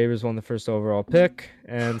 Buffalo Sabres won the first overall pick,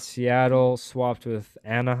 and Seattle swapped with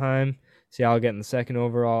Anaheim. Seattle getting the second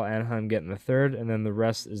overall, Anaheim getting the third, and then the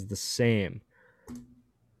rest is the same.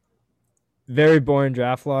 Very boring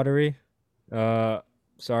draft lottery.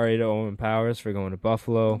 Sorry to Owen Powers for going to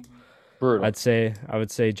Buffalo. brutal. I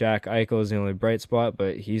would say Jack Eichel is the only bright spot,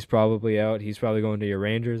 but he's probably out. He's probably going to your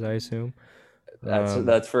Rangers, I assume.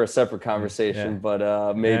 That's for a separate conversation, yeah.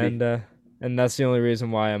 but maybe. And that's the only reason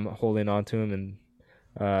why I'm holding on to him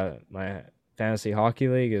in my fantasy hockey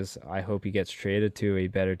league is I hope he gets traded to a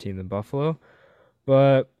better team than Buffalo.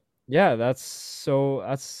 But yeah, that's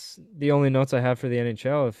the only notes I have for the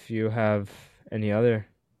NHL. If you have any other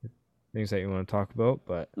things that you want to talk about,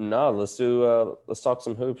 but No, let's talk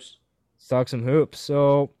some hoops. let's talk some hoops.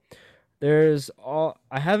 So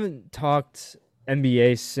I haven't talked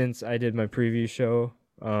NBA since I did my preview show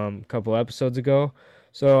a couple episodes ago.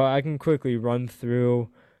 So I can quickly run through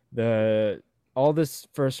all this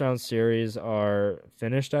first round series are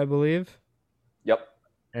finished, I believe. Yep.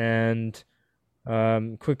 And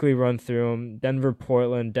quickly run through them.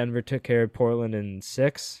 Portland. Denver took care of Portland in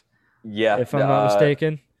 6, Yeah. if I'm not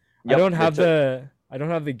mistaken. Yep, I don't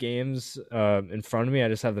have the games in front of me. I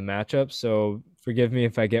just have the matchups. So forgive me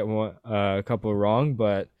if I get a couple wrong,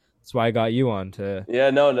 but that's why I got you on to. Yeah,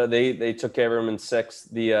 no, they took care of him in 6.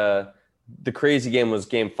 The crazy game was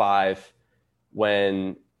game 5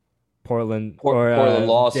 when Portland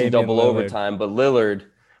lost in Damian double Lillard. overtime, but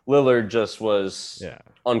Lillard just was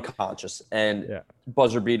unconscious, and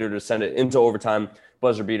buzzer beater to send it into overtime,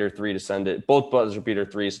 buzzer beater 3 to send it, both buzzer beater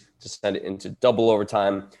 3s to send it into double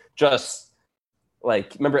overtime. Just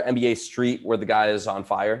like, remember NBA Street where the guy is on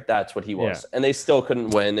fire? That's what he was. And they still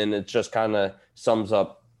couldn't win, and it just kind of sums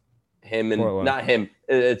up him and Portland. Not him.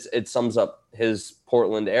 It sums up his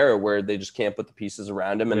Portland era where they just can't put the pieces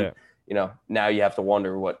around him, and now you have to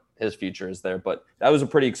wonder what his future is there. But that was a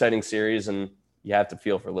pretty exciting series, and you have to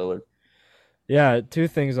feel for Lillard. Yeah, 2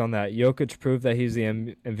 things on that. Jokic proved that he's the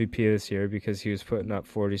MVP this year because he was putting up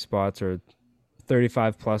 40 spots or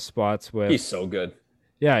 35 plus spots He's so good.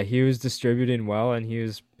 Yeah, he was distributing well, and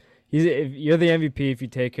you're the MVP if you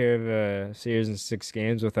take care of a series in 6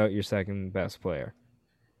 games without your second best player,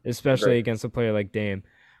 especially against a player like Dame.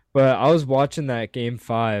 But I was watching that game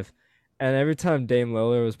 5, and every time Dame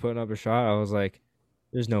Lillard was putting up a shot, I was like,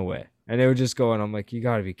 there's no way. And it would just go, and I'm like, you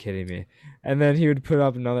got to be kidding me. And then he would put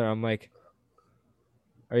up another. I'm like,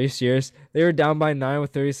 are you serious? They were down by 9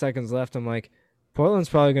 with 30 seconds left. I'm like, Portland's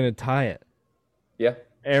probably going to tie it. Yeah.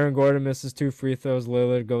 Aaron Gordon misses 2 free throws.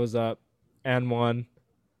 Lillard goes up and 1.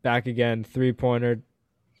 Back again, 3-pointer.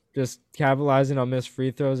 Just capitalizing on missed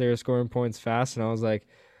free throws. They were scoring points fast. And I was like,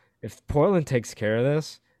 if Portland takes care of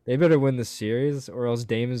this, they better win the series or else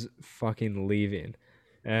Dame is fucking leaving.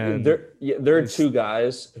 And there are 2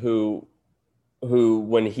 guys who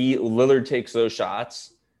when Lillard takes those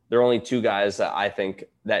shots, there are only 2 guys that I think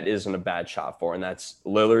that isn't a bad shot for, and that's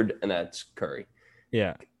Lillard and that's Curry.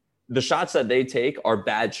 Yeah. The shots that they take are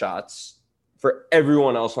bad shots for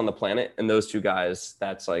everyone else on the planet, and those 2 guys,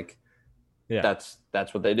 that's like that's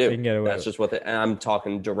what they do. They can get away that's just what and I'm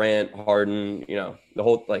talking Durant, Harden, the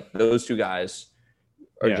whole, like, those 2 guys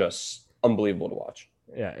are just unbelievable to watch.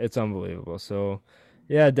 Yeah, it's unbelievable. So,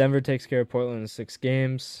 yeah, Denver takes care of Portland in 6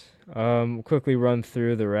 games. Quickly run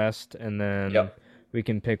through the rest, and then Yep. we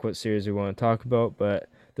can pick what series we want to talk about. But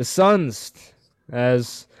the Suns,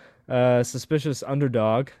 as a suspicious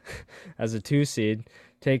underdog, as a 2 seed,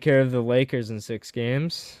 take care of the Lakers in 6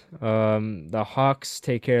 games. The Hawks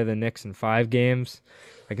take care of the Knicks in 5 games.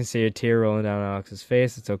 I can see a tear rolling down Alex's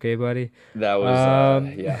face. It's okay, buddy. That was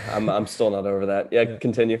Um, yeah. I'm still not over that. Yeah, yeah.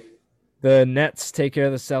 continue. The Nets take care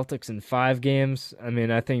of the Celtics in 5 games. I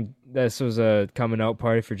mean, I think this was a coming out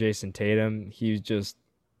party for Jason Tatum. He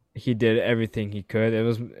did everything he could.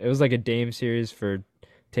 It was like a Dame series for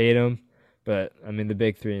Tatum, but I mean the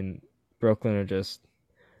big three in Brooklyn are just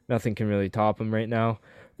nothing can really top them right now.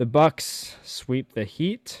 The Bucks sweep the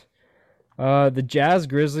Heat. The Jazz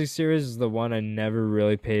Grizzlies series is the one I never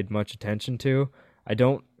really paid much attention to. I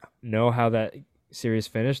don't know how that series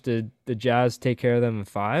finished. Did the Jazz take care of them in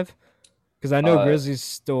 5? Because I know Uh, Grizzlies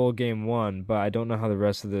stole game 1, but I don't know how the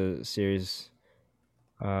rest of the series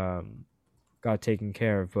got taken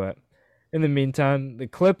care of. But in the meantime, the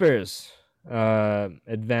Clippers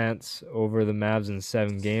advance over the Mavs in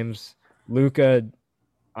 7 games. Luka,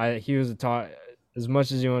 he was a talk. As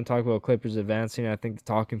much as you want to talk about Clippers advancing, I think the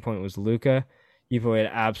talking point was Luka. He played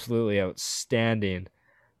absolutely outstanding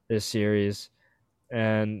this series,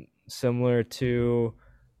 and similar to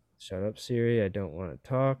shut up, Siri. I don't want to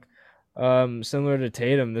talk. Similar to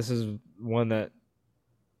Tatum, this is one that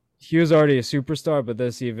he was already a superstar, but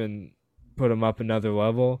this even put him up another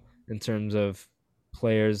level in terms of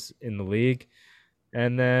players in the league.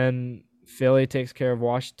 And then Philly takes care of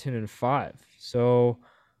Washington in 5. So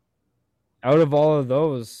out of all of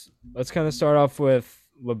those, let's kind of start off with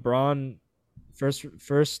LeBron,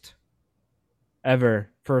 first ever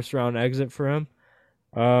first round exit for him.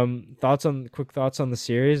 Quick thoughts on the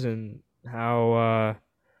series and how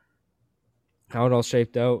it all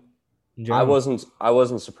shaped out in I general.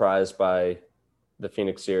 wasn't surprised by the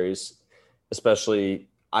Phoenix series, especially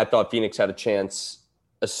I thought Phoenix had a chance,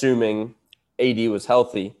 assuming AD was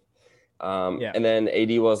healthy. Yeah. And then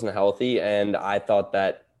AD wasn't healthy, and I thought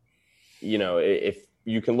that, if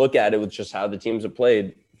you can look at it with just how the teams have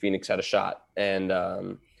played, Phoenix had a shot. And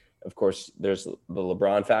of course, there's the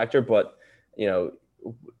LeBron factor, but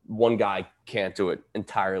one guy can't do it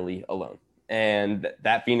entirely alone. And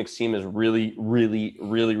that Phoenix team is really, really,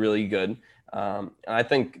 really, really good. And I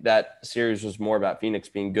think that series was more about Phoenix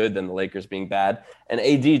being good than the Lakers being bad. And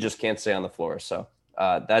AD just can't stay on the floor, so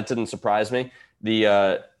that didn't surprise me.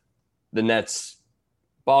 The Nets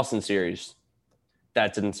Boston series,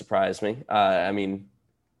 that didn't surprise me. I mean,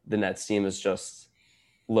 the Nets team is just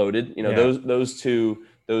loaded. Yeah. Those two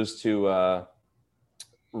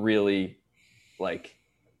really, like,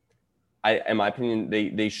 in my opinion,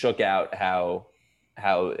 they shook out how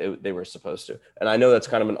they were supposed to. And I know that's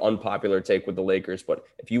kind of an unpopular take with the Lakers, but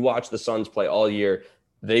if you watch the Suns play all year,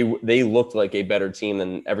 they looked like a better team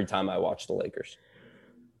than every time I watched the Lakers.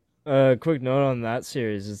 Quick note on that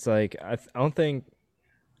series. It's like I don't think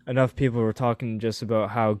enough people were talking just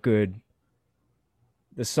about how good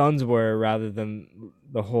the Suns were rather than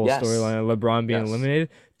the whole Yes. storyline of LeBron being Yes. eliminated.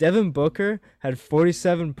 Devin Booker had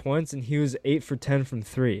 47 points and he was 8 for 10 from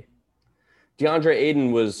 3. DeAndre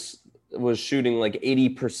Ayton was shooting like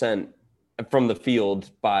 80% from the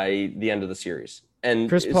field by the end of the series. And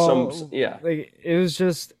Chris Paul, yeah. like it was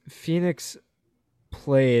just Phoenix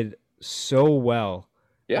played so well,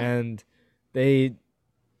 Yeah. and they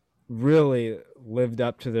really lived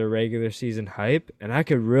up to their regular season hype, and I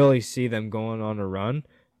could really see them going on a run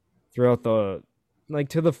throughout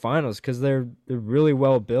to the finals because they're really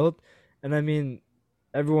well built, and I mean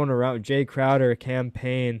everyone around Jay Crowder, Cam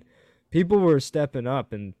Payne, people were stepping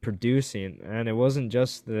up and producing, and it wasn't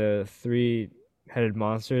just the three-headed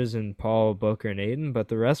monsters and Paul, Booker, and Ayton, but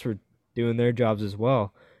the rest were doing their jobs as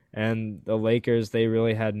well. And the Lakers, they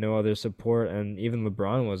really had no other support, and even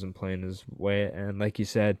LeBron wasn't playing his way. And like you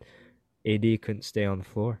said, AD couldn't stay on the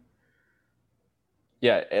floor.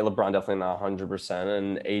 Yeah, LeBron definitely not 100%,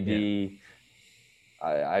 and AD. Yeah.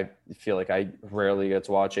 I feel like I rarely get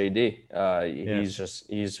to watch AD.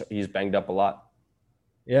 He's banged up a lot.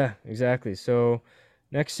 Yeah, exactly. So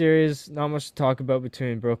next series, not much to talk about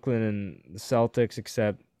between Brooklyn and the Celtics,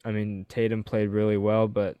 except, I mean, Tatum played really well,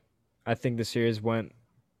 but I think the series went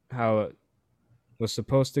how it was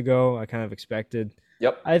supposed to go. I kind of expected.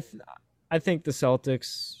 Yep. I think the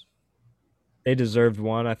Celtics, they deserved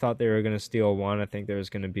one. I thought they were going to steal one. I think there was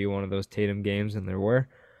going to be one of those Tatum games, and there were.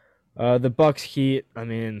 The Bucks Heat, I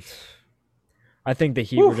mean, I think the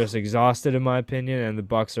Heat were just exhausted in my opinion, and the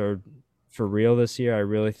Bucks are for real this year. I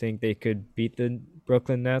really think they could beat the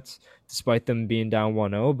Brooklyn Nets despite them being down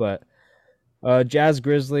 1-0, but Jazz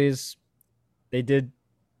Grizzlies, they did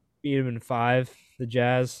beat them in 5, the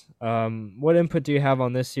Jazz. What input do you have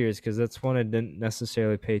on this series? Because that's one I didn't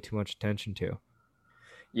necessarily pay too much attention to.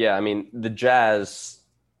 Yeah, I mean, the Jazz,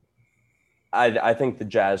 I think the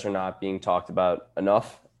Jazz are not being talked about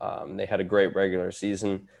enough. They had a great regular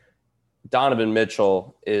season. Donovan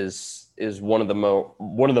Mitchell is one of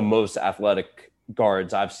the most athletic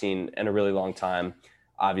guards I've seen in a really long time.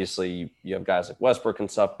 Obviously, you have guys like Westbrook and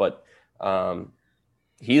stuff, but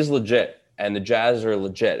he's legit, and the Jazz are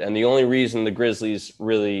legit. And the only reason the Grizzlies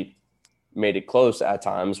really made it close at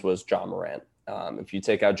times was Ja Morant. If you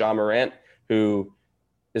take out Ja Morant, who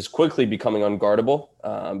is quickly becoming unguardable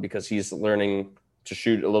because he's learning to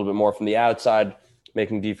shoot a little bit more from the outside,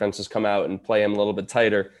 making defenses come out and play him a little bit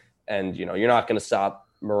tighter. And, you're not going to stop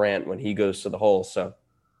Morant when he goes to the hole. So,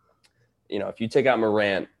 if you take out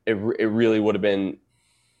Morant, it really would have been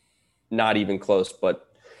not even close. But,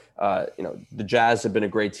 the Jazz have been a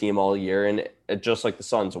great team all year. And just like the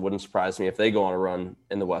Suns, it wouldn't surprise me if they go on a run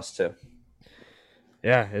in the West too.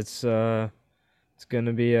 Yeah, it's going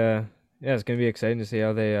to be it's going to be exciting to see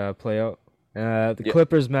how they play out. The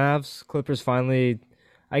Clippers, Mavs. Clippers finally,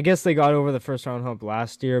 I guess they got over the first round hump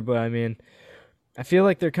last year, but I mean, I feel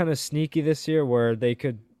like they're kind of sneaky this year where they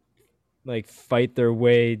could like fight their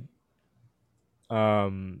way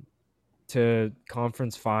to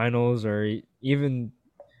conference finals or even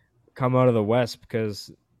come out of the West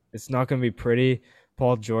because it's not going to be pretty.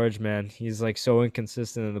 Paul George, man, he's like so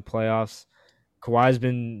inconsistent in the playoffs. Kawhi's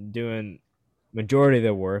been doing majority of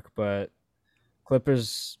the work, but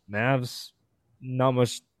Clippers, Mavs, not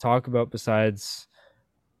much talk about besides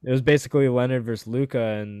it was basically Leonard versus Luka,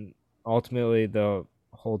 and ultimately the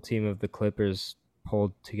whole team of the Clippers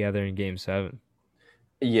pulled together in Game 7.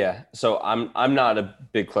 Yeah, so I'm not a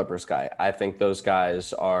big Clippers guy. I think those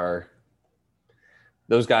guys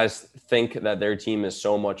think that their team is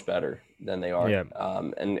so much better than they are. Yeah.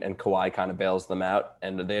 And Kawhi kind of bails them out,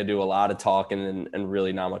 and they do a lot of talking and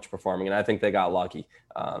really not much performing. And I think they got lucky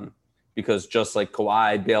because just like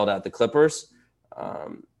Kawhi bailed out the Clippers,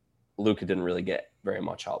 Luka didn't really get very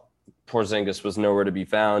much help. Porzingis was nowhere to be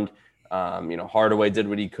found. Hardaway did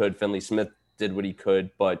what he could. Finley Smith did what he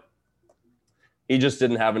could, but he just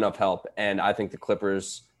didn't have enough help. And I think the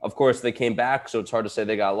Clippers, of course, they came back, so it's hard to say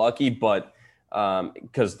they got lucky, but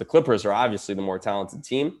because the Clippers are obviously the more talented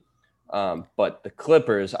team. But the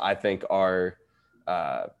Clippers, I think, are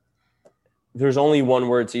there's only one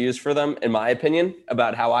word to use for them, in my opinion,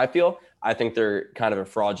 about how I feel. I think they're kind of a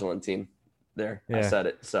fraudulent team there. Yeah. I said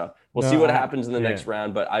it. So we'll see what happens in the next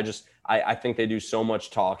round. But I think they do so much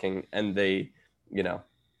talking, and they don't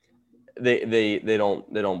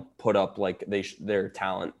put up like their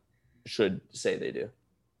talent should say they do.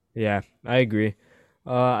 Yeah, I agree.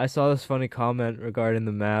 I saw this funny comment regarding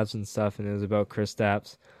the Mavs and stuff, and it was about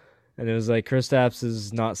Kristaps. And it was like, Kristaps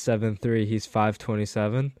is not 7'3", he's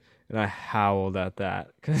 5'27", and I howled at that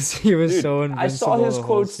because he was so invincible. I saw his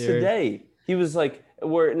quotes today. He was like,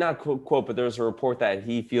 "We're not quote, but there was a report that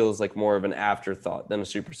he feels like more of an afterthought than a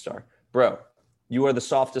superstar." Bro, you are the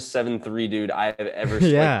softest 7'3" dude I have ever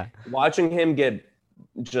seen. Yeah, like, watching him get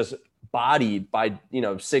just bodied by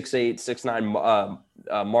 6'8",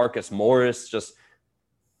 6'9" Marcus Morris, just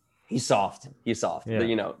he's soft. He's soft. Yeah.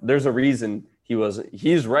 But, there's a reason.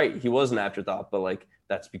 He's right. He was an afterthought, but like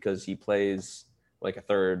that's because he plays like a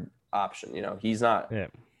third option. He's not a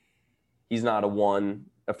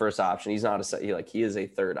first option. He's not he is a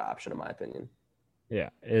third option in my opinion.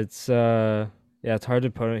 Yeah, it's it's hard to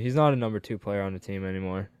put him. He's not a number 2 player on the team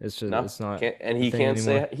anymore. It's just it's not. He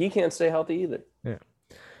can't stay healthy either.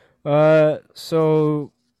 Yeah.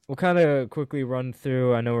 So we'll kind of quickly run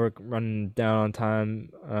through. I know we're running down on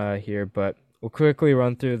time here, but we'll quickly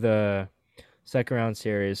run through the second round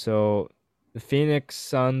series. So the Phoenix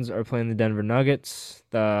Suns are playing the Denver Nuggets.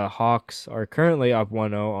 The Hawks are currently up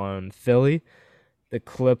 1-0 on Philly. The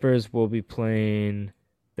Clippers will be playing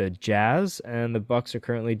the Jazz, and the Bucks are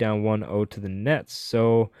currently down 1-0 to the Nets.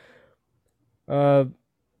 So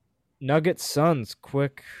Nuggets Suns,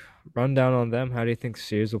 quick rundown on them. How do you think the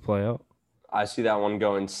series will play out? I see that one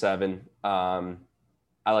going 7. I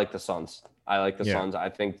like the Suns. Suns. I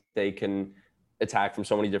think they can attack from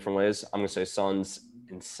so many different ways. I'm going to say Suns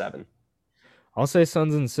in 7. I'll say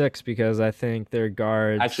Suns in 6 because I think their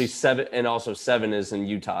guards. Actually, 7, and also 7 is in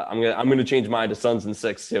Utah. I'm gonna change mine to Suns in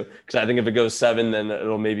 6 too, because I think if it goes 7, then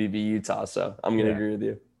it'll maybe be Utah. So I'm gonna agree with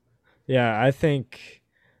you. Yeah, I think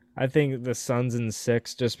the Suns in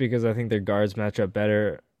 6 just because I think their guards match up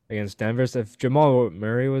better against Denver. So if Jamal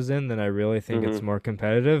Murray was in, then I really think it's more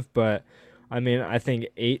competitive. But I mean, I think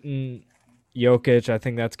Ayton, Jokic, I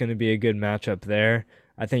think that's going to be a good matchup there.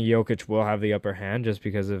 I think Jokic will have the upper hand just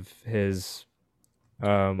because of his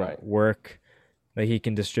Right. work that he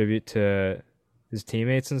can distribute to his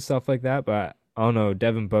teammates and stuff like that. But I don't know,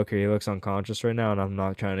 Devin Booker, he looks unconscious right now, and I'm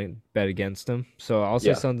not trying to bet against him. So I'll say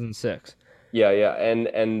Yeah. Suns in 6. Yeah, yeah.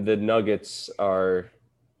 And the Nuggets are,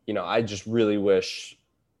 I just really wish.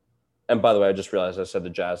 And by the way, I just realized I said the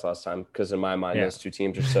Jazz last time because in my mind, Yeah. those two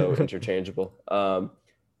teams are so interchangeable.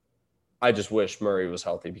 I just wish Murray was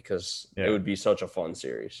healthy because it Yeah. would be such a fun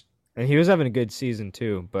series. And he was having a good season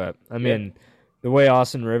too. But I Yeah. mean, the way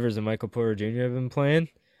Austin Rivers and Michael Porter Jr. have been playing,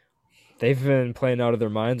 they've been playing out of their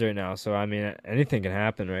minds right now. So I mean, anything can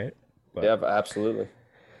happen, right? But Yeah, absolutely.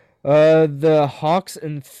 the Hawks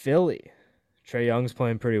and Philly. Trae Young's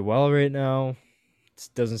playing pretty well right now. It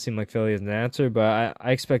doesn't seem like Philly is an answer, but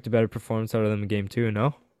I expect a better performance out of them in game 2,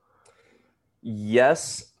 no?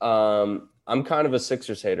 Yes, I'm kind of a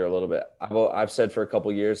Sixers hater a little bit. I've said for a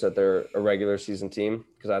couple years that they're a regular season team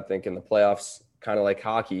because I think in the playoffs, kind of like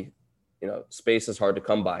hockey, space is hard to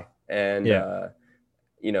come by, and Yeah.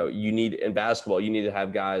 you need in basketball, you need to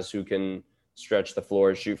have guys who can stretch the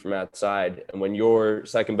floor, shoot from outside, and when your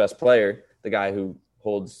second best player, the guy who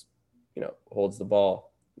holds the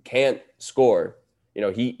ball, can't score,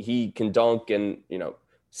 he can dunk, and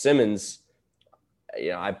Simmons.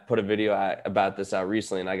 I put a video about this out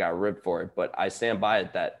recently and I got ripped for it, but I stand by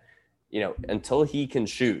it that, until he can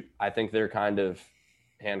shoot, I think they're kind of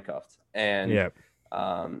handcuffed. And Yeah.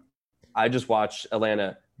 I just watched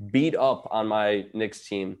Atlanta beat up on my Knicks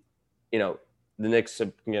team. The Knicks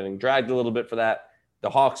have been getting dragged a little bit for that. The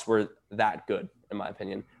Hawks were that good, in my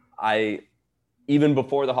opinion. Even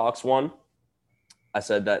before the Hawks won, I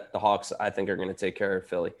said that the Hawks, I think, are going to take care of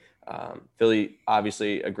Philly. Philly,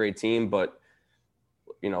 obviously a great team, but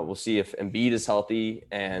we'll see if Embiid is healthy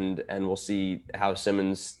and we'll see how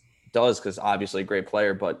Simmons does because obviously a great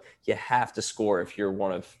player, but you have to score if you're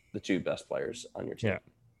one of the two best players on your team.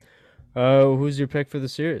 Yeah. Who's your pick for the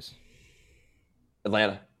series?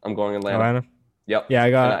 Atlanta. I'm going Atlanta. Atlanta? Yep.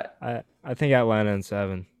 Yeah, I think Atlanta in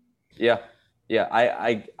 7. Yeah. Yeah.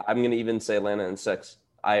 I'm going to even say Atlanta in 6.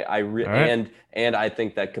 Right. And I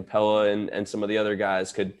think that Capella and some of the other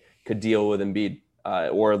guys could deal with Embiid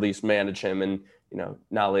or at least manage him and,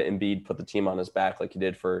 not let Embiid put the team on his back like he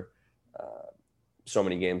did for so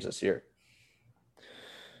many games this year.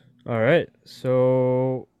 All right.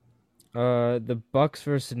 So the Bucks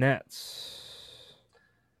versus Nets.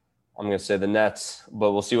 I'm going to say the Nets,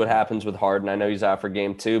 but we'll see what happens with Harden. I know he's out for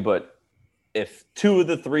game 2, but if 2 of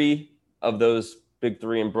the 3 of those big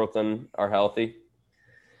 3 in Brooklyn are healthy,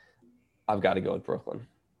 I've got to go with Brooklyn.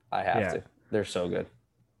 I have to. They're so good.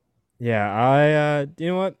 Yeah, you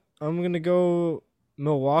know what? I'm gonna go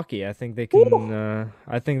Milwaukee. I think they can.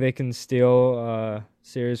 I think they can steal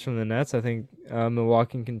series from the Nets. I think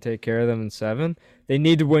Milwaukee can take care of them in 7. They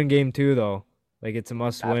need to win game 2 though. Like it's a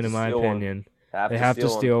must-win in my opinion. They have to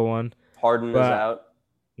steal one. Harden is out.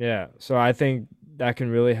 Yeah, so I think that can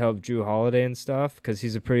really help Drew Holiday and stuff because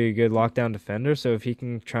he's a pretty good lockdown defender. So if he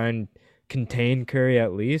can try and contain Curry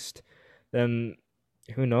at least, then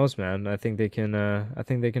who knows, man? I think they can. I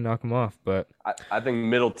think they can knock him off. But I think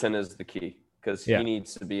Middleton is the key because he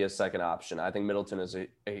needs to be a second option. I think Middleton is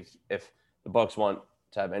if the Bucks want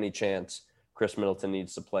to have any chance, Chris Middleton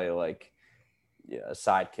needs to play like a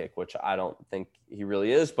sidekick, which I don't think he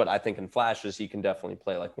really is. But I think in flashes he can definitely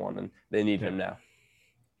play like one, and they need him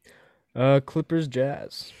now. Clippers,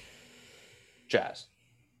 Jazz. Jazz.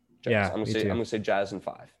 Yeah, I'm gonna say Jazz in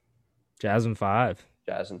 5. Jazz in 5.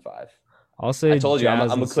 Jazz in 5. I'll say. I told you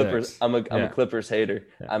Jazz I'm a in Clippers. 6. I'm a Clippers hater.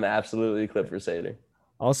 Yeah. I'm absolutely a Clippers hater.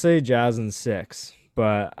 I'll say Jazz in 6,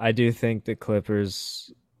 but I do think the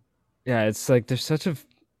Clippers. Yeah, it's like they're such a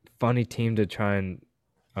funny team to try and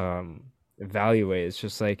evaluate. It's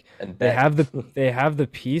just like they have the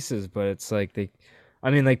pieces, but it's like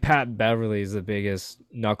like Pat Beverly is the biggest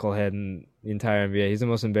knucklehead in the entire NBA. He's the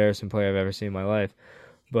most embarrassing player I've ever seen in my life.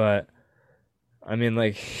 But I mean,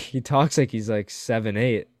 like he talks like he's like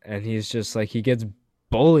 7'8", and he's just like he gets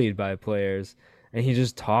bullied by players, and he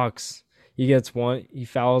just talks. He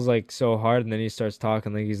fouls like so hard, and then he starts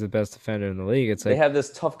talking like he's the best defender in the league. It's like they have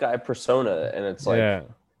this tough guy persona, and it's like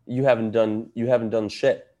you haven't done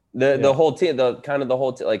shit. The whole team, the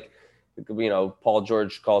whole team, like Paul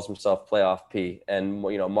George calls himself playoff P, and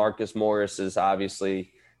Marcus Morris is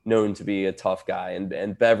obviously known to be a tough guy,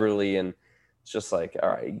 and Beverly, and it's just like, all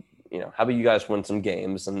right, how about you guys win some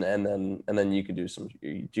games, and then you could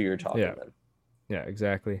do your talking. Yeah. Then. Yeah,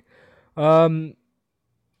 exactly.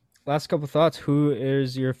 Last couple thoughts. Who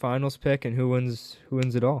is your finals pick, and who wins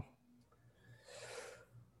it all?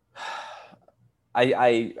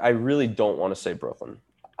 I really don't want to say Brooklyn,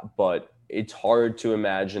 but it's hard to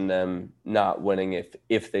imagine them not winning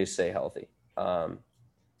if they stay healthy. But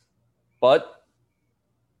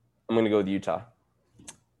I'm going to go with Utah.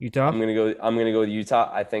 Utah? I'm going to go with Utah.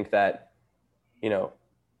 I think that,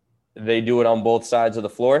 they do it on both sides of the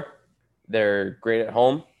floor. They're great at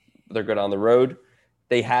home. They're good on the road.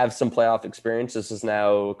 They have some playoff experience. This is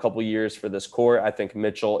now a couple years for this core. I think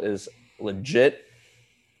Mitchell is legit.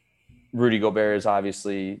 Rudy Gobert is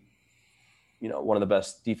obviously, one of the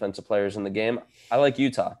best defensive players in the game. I like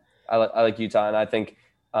Utah. I like Utah, and I think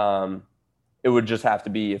it would just have to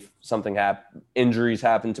be if something injuries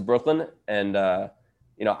happen to Brooklyn, and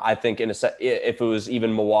I think if it was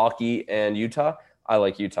even Milwaukee and Utah, I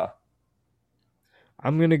like Utah.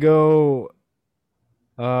 I'm gonna go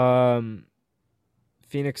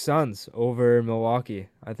Phoenix Suns over Milwaukee.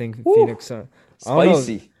 I think Phoenix Suns.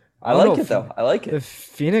 Spicy. I like it though. I like it. The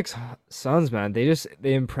Phoenix Suns, man, they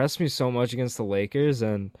impressed me so much against the Lakers,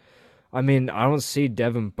 and I mean, I don't see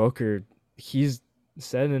Devin Booker. He's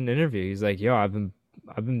said in an interview, he's like, "Yo, I've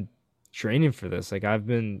been training for this. Like, I've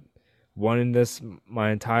been wanting this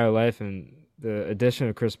my entire life." And the addition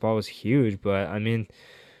of Chris Paul was huge, but I mean,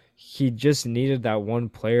 he just needed that one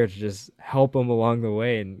player to just help him along the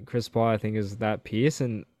way, and Chris Paul, I think, is that piece.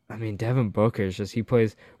 And I mean, Devin Booker is just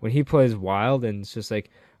when he plays wild, and it's just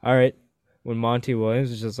like, all right, when Monty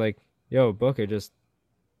Williams is just like, yo, Booker, just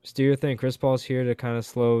do your thing. Chris Paul's here to kind of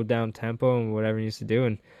slow down tempo and whatever he needs to do.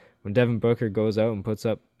 And when Devin Booker goes out and puts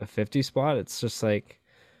up a 50 spot, it's just like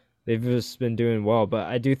they've just been doing well. But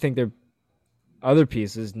I do think their other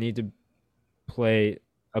pieces need to play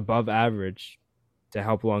above average to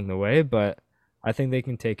help along the way. But I think they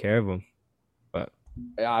can take care of them. But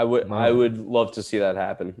I would love to see that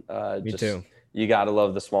happen. Me too. You got to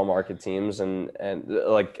love the small market teams and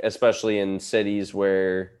like, especially in cities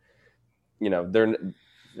where,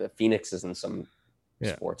 Phoenix isn't some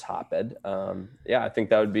sports hotbed. I think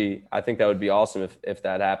that would be awesome if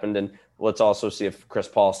that happened. And let's also see if Chris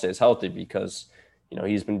Paul stays healthy, because,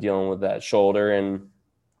 he's been dealing with that shoulder, and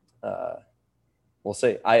we'll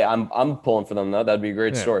see. I'm pulling for them though. That'd be a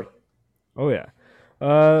great story. Oh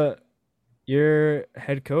yeah. Your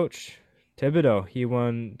head coach, Thibodeau, he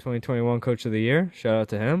won 2021 Coach of the Year. Shout out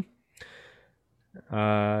to him.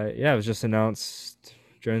 It was just announced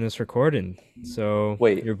during this recording. So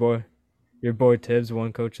wait, your boy Tibbs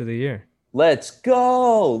won Coach of the Year. Let's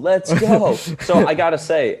go. So I gotta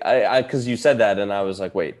say, I because you said that, and I was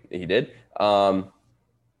like, wait, he did.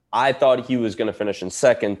 I thought he was going to finish in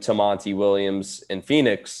second to Monty Williams in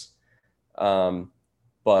Phoenix.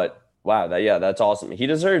 But wow, that's awesome. He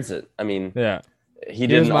deserves it. I mean, he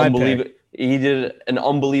did an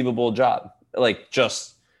unbelievable job. Like,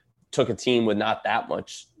 just took a team with not that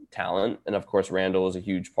much talent, and of course Randall was a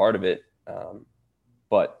huge part of it.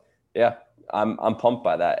 But yeah, I'm pumped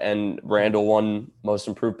by that. And Randall won Most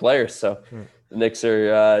Improved Player, so the Knicks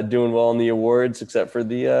are doing well in the awards, except for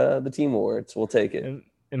the team awards. We'll take it.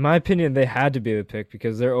 In my opinion, they had to be the pick,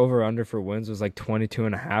 because their over-under for wins was like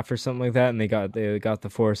 22.5 or something like that, and they got the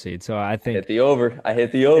 4 seed. So I think I hit the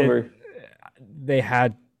over.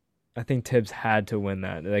 I think Tibbs had to win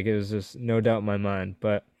that. Like, it was just no doubt in my mind.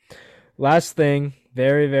 But last thing,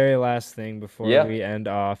 very, very last thing before we end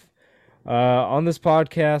off. On this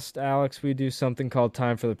podcast, Alex, we do something called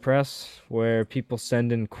Time for the Press, where people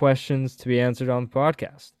send in questions to be answered on the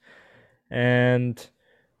podcast. And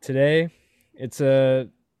today, it's a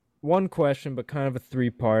one question, but kind of a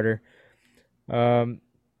 3-parter.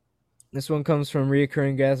 This one comes from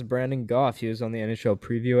reoccurring guest Brandon Goff. He was on the NHL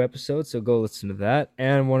preview episode, so go listen to that.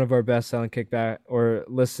 And one of our best-selling kickback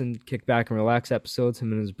and relax episodes.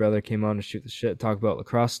 Him and his brother came on to shoot the shit, talk about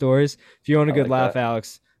lacrosse stories. If you want a good laugh,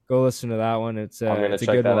 Alex, go listen to that one. It's I'm gonna it's a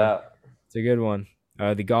check good that one. out. It's a good one.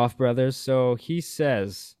 The Goff brothers. So he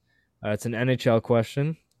says, it's an NHL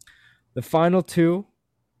question. The final two,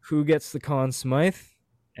 who gets the Conn Smythe,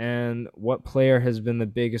 and what player has been the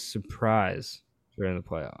biggest surprise during the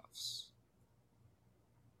playoffs?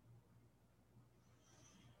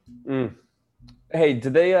 Hey,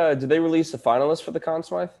 did they release the finalists for the Conn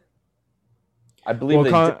Smythe? I believe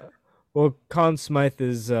Conn Smythe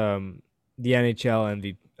is the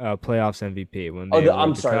NHL playoffs MVP. When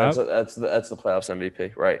I'm sorry, that's the playoffs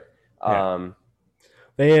MVP, right? Yeah.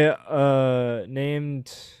 They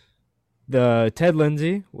named the Ted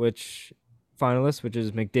Lindsay, finalists, which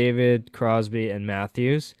is McDavid, Crosby, and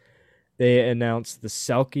Matthews. They announced the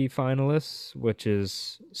Selke finalists, which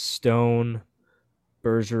is Stone,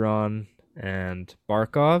 Bergeron, and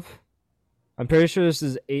Barkov. I'm pretty sure this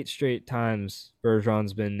is 8 straight times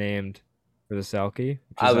Bergeron's been named for the Selke.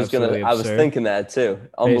 I was thinking that too.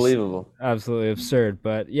 Unbelievable. Absolutely absurd.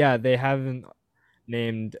 But yeah, they haven't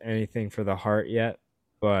named anything for the Hart yet,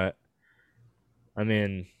 but I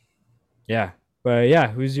mean, yeah. But yeah,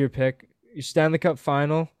 who's your pick? Your Stanley Cup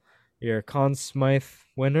final, your Conn Smythe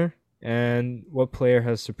winner, and what player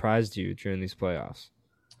has surprised you during these playoffs?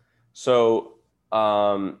 So,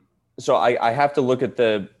 I have to look at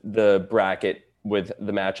the bracket with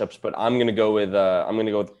the matchups, but I'm gonna go with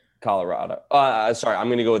Colorado. Sorry, I'm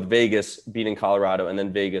gonna go with Vegas beating Colorado and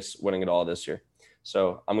then Vegas winning it all this year.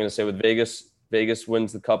 So I'm gonna say with Vegas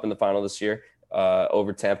wins the cup in the final this year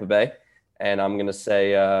over Tampa Bay, and I'm gonna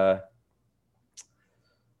say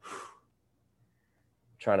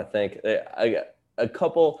trying to think, a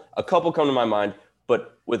couple come to my mind,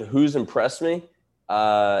 but with who's impressed me.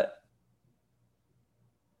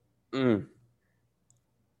 Mm.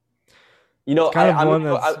 You know, Kind of one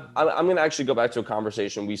I'm going to actually go back to a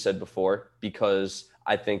conversation we said before because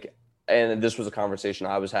I think, and this was a conversation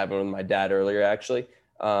I was having with my dad earlier, actually.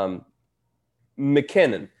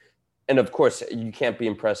 McKinnon. And of course, you can't be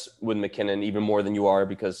impressed with McKinnon even more than you are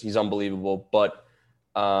because he's unbelievable. But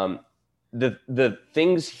the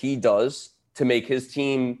things he does to make his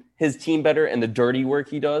team better and the dirty work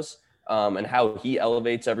he does and how he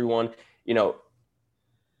elevates everyone, you know,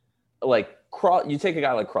 like you take a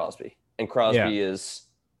guy like Crosby, and Crosby is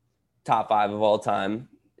top 5 of all time,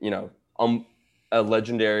 you know, a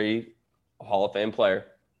legendary Hall of Fame player.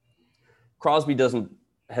 Crosby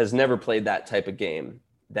has never played that type of game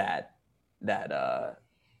that McKinnon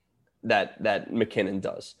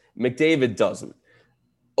does. McDavid doesn't.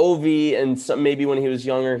 Ovi and maybe when he was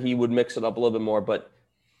younger, he would mix it up a little bit more, but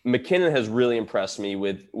McKinnon has really impressed me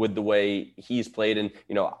with the way he's played. And,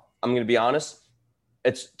 you know, I'm going to be honest,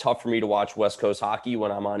 it's tough for me to watch West Coast hockey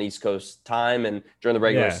when I'm on East Coast time and during the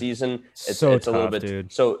regular season. It's tough, a little bit,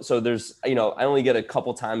 dude. So there's, you know, I only get a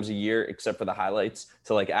couple times a year, except for the highlights,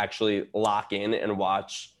 to like actually lock in and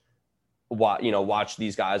watch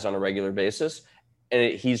these guys on a regular basis.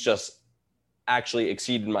 And he's just actually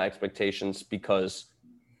exceeded my expectations because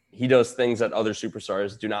he does things that other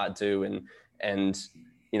superstars do not do. And,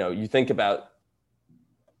 you know, you think about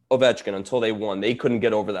Ovechkin, until they won, they couldn't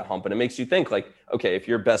get over that hump. And it makes you think like, okay, if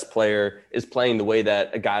your best player is playing the way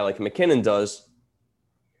that a guy like McKinnon does,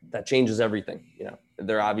 that changes everything. You know,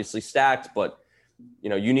 they're obviously stacked, but you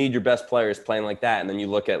know, you need your best players playing like that. And then you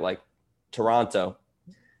look at like Toronto,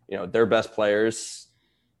 you know, their best players.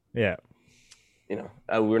 Yeah. You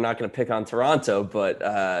know, we're not going to pick on Toronto,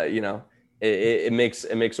 but you know, it makes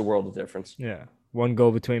a world of difference. Yeah. One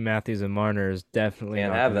goal between Matthews and Marner is definitely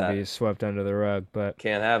not going to be swept under the rug, but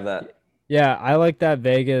can't have that. Yeah, I like that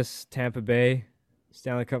Vegas Tampa Bay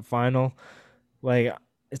Stanley Cup final. Like,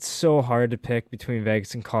 it's so hard to pick between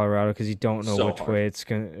Vegas and Colorado because you don't know which way it's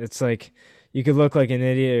gonna. It's like you could look like an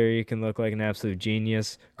idiot or you can look like an absolute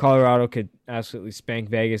genius. Colorado could absolutely spank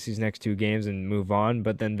Vegas these next 2 games and move on,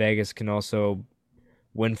 but then Vegas can also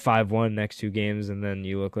win 5-1 next 2 games, and then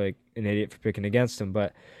you look like an idiot for picking against them.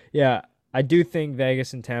 But yeah, I do think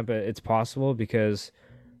Vegas and Tampa, it's possible because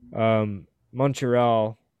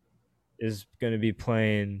Montreal is going to be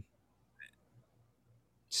playing.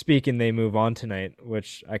 Speaking, they move on tonight,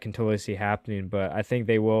 which I can totally see happening, but I think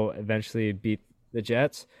they will eventually beat the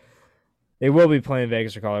Jets. They will be playing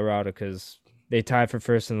Vegas or Colorado because they tied for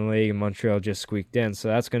first in the league and Montreal just squeaked in. So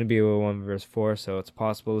that's going to be a 1-4, so it's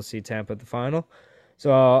possible to see Tampa at the final.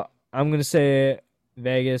 So I'm going to say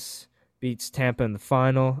Vegas beats Tampa in the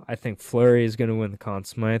final. I think Fleury is going to win the Conn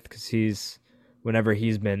Smythe because whenever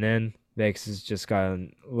he's been in, Vegas has just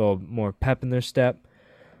gotten a little more pep in their step.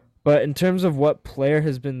 But in terms of what player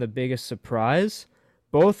has been the biggest surprise,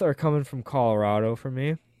 both are coming from Colorado for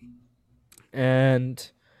me.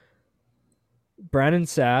 And Brandon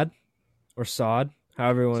Saad, or Saad,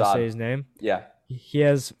 however you want to say his name. Yeah. He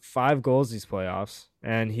has 5 goals these playoffs,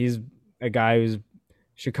 and he's a guy who's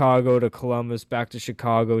Chicago to Columbus, back to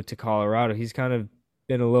Chicago to Colorado. He's kind of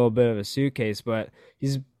been a little bit of a suitcase, but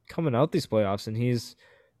he's coming out these playoffs, and he's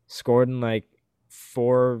scored in like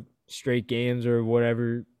 4 straight games or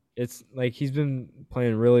whatever. It's like he's been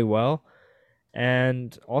playing really well.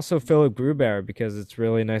 And also Philip Grubauer, because it's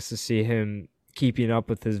really nice to see him keeping up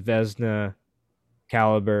with his Vezina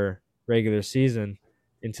caliber regular season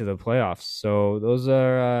into the playoffs. So those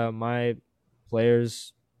are my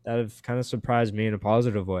players that have kind of surprised me in a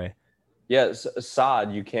positive way. Yeah,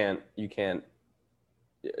 Saad, you can't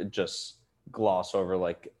just gloss over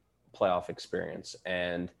like playoff experience,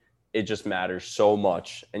 and it just matters so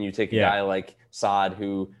much. And you take a guy like Saad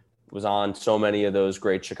who was on so many of those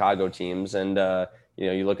great Chicago teams, and you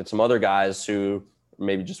know, you look at some other guys who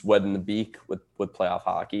maybe just wet in the beak with playoff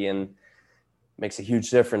hockey, and makes a huge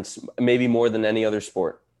difference, maybe more than any other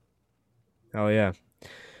sport. Oh yeah.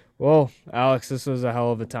 Well, Alex, this was a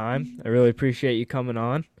hell of a time. I really appreciate you coming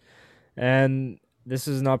on. And this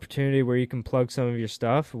is an opportunity where you can plug some of your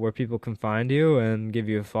stuff, where people can find you and give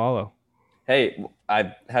you a follow. Hey,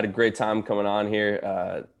 I had a great time coming on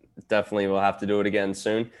here. Definitely we'll have to do it again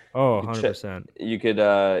soon. Oh, 100%. You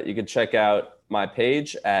could check out my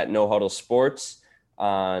page at No Huddle Sports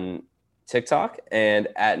on TikTok and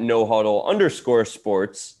at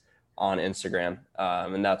 @NoHuddle_sports on Instagram.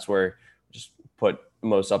 And that's where just put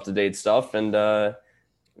most up-to-date stuff. And if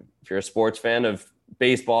you're a sports fan of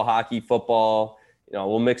baseball, hockey, football,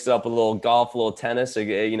 we'll mix it up with a little golf, a little tennis.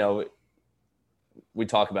 We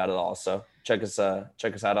talk about it all. So check us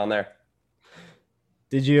out on there.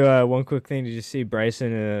 Did you, one quick thing, did you see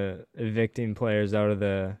Bryson evicting players out of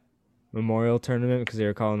the Memorial Tournament because they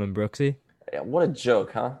were calling him Brooksy? Yeah, what a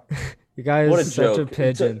joke, huh? The guy is such a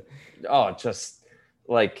pigeon. Just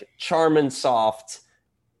like charm and soft.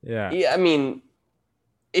 Yeah. I mean,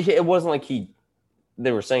 it wasn't like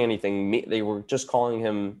they were saying anything. They were just calling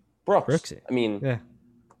him Brooksy. I mean, yeah.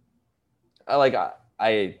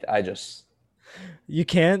 I just. You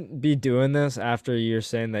can't be doing this after you're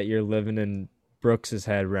saying that you're living in Brooks's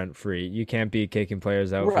head rent free. You can't be kicking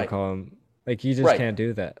players out for calling. Like, you just can't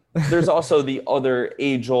do that. There's also the other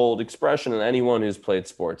age-old expression, and anyone who's played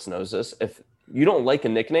sports knows this. If you don't like a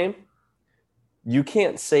nickname, you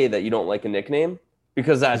can't say that you don't like a nickname,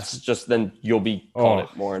 because that's just, then you'll be called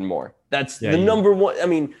it more and more. That's the number one. I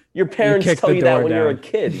mean, your parents tell you that when you're a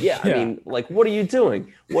kid. Yeah, I mean, like, what are you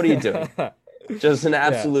doing? What are you doing? Just an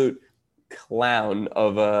absolute clown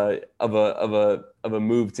of a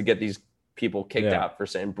move to get these people kicked out for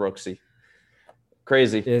saying Brooksy.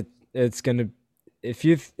 Crazy. It's gonna, if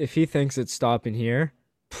he thinks it's stopping here,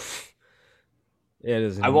 it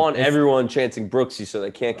isn't. I want everyone chanting Brooksy so they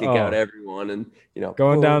can't kick out everyone, and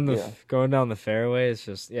going down the fairway. It's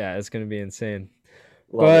just it's gonna be insane.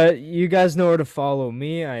 But you guys know where to follow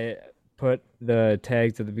me. I put the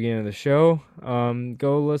tags at the beginning of the show.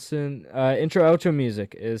 Go listen. Intro outro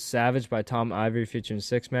music is Savage by Tom Ivory featuring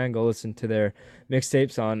Six Man. Go listen to their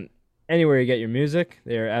mixtapes on anywhere you get your music.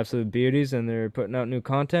 They're absolute beauties, and they're putting out new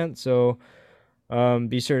content. So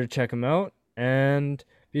be sure to check them out, and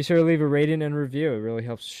be sure to leave a rating and review. It really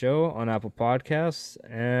helps the show on Apple Podcasts.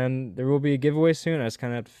 And there will be a giveaway soon. I just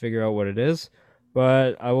kind of have to figure out what it is,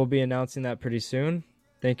 but I will be announcing that pretty soon.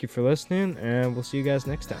 Thank you for listening, and we'll see you guys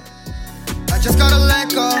next time. I just gotta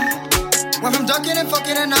let go. Went from ducking and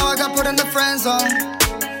fucking, and now I got put in the friend zone.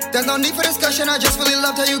 There's no need for discussion, I just really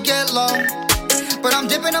loved how you get low. But I'm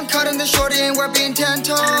dipping, I'm cutting the shorty, and we're being 10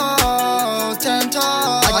 toes. I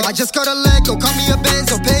just gotta let go, call me a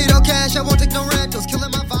Benzo, paid all cash, I won't take no rent.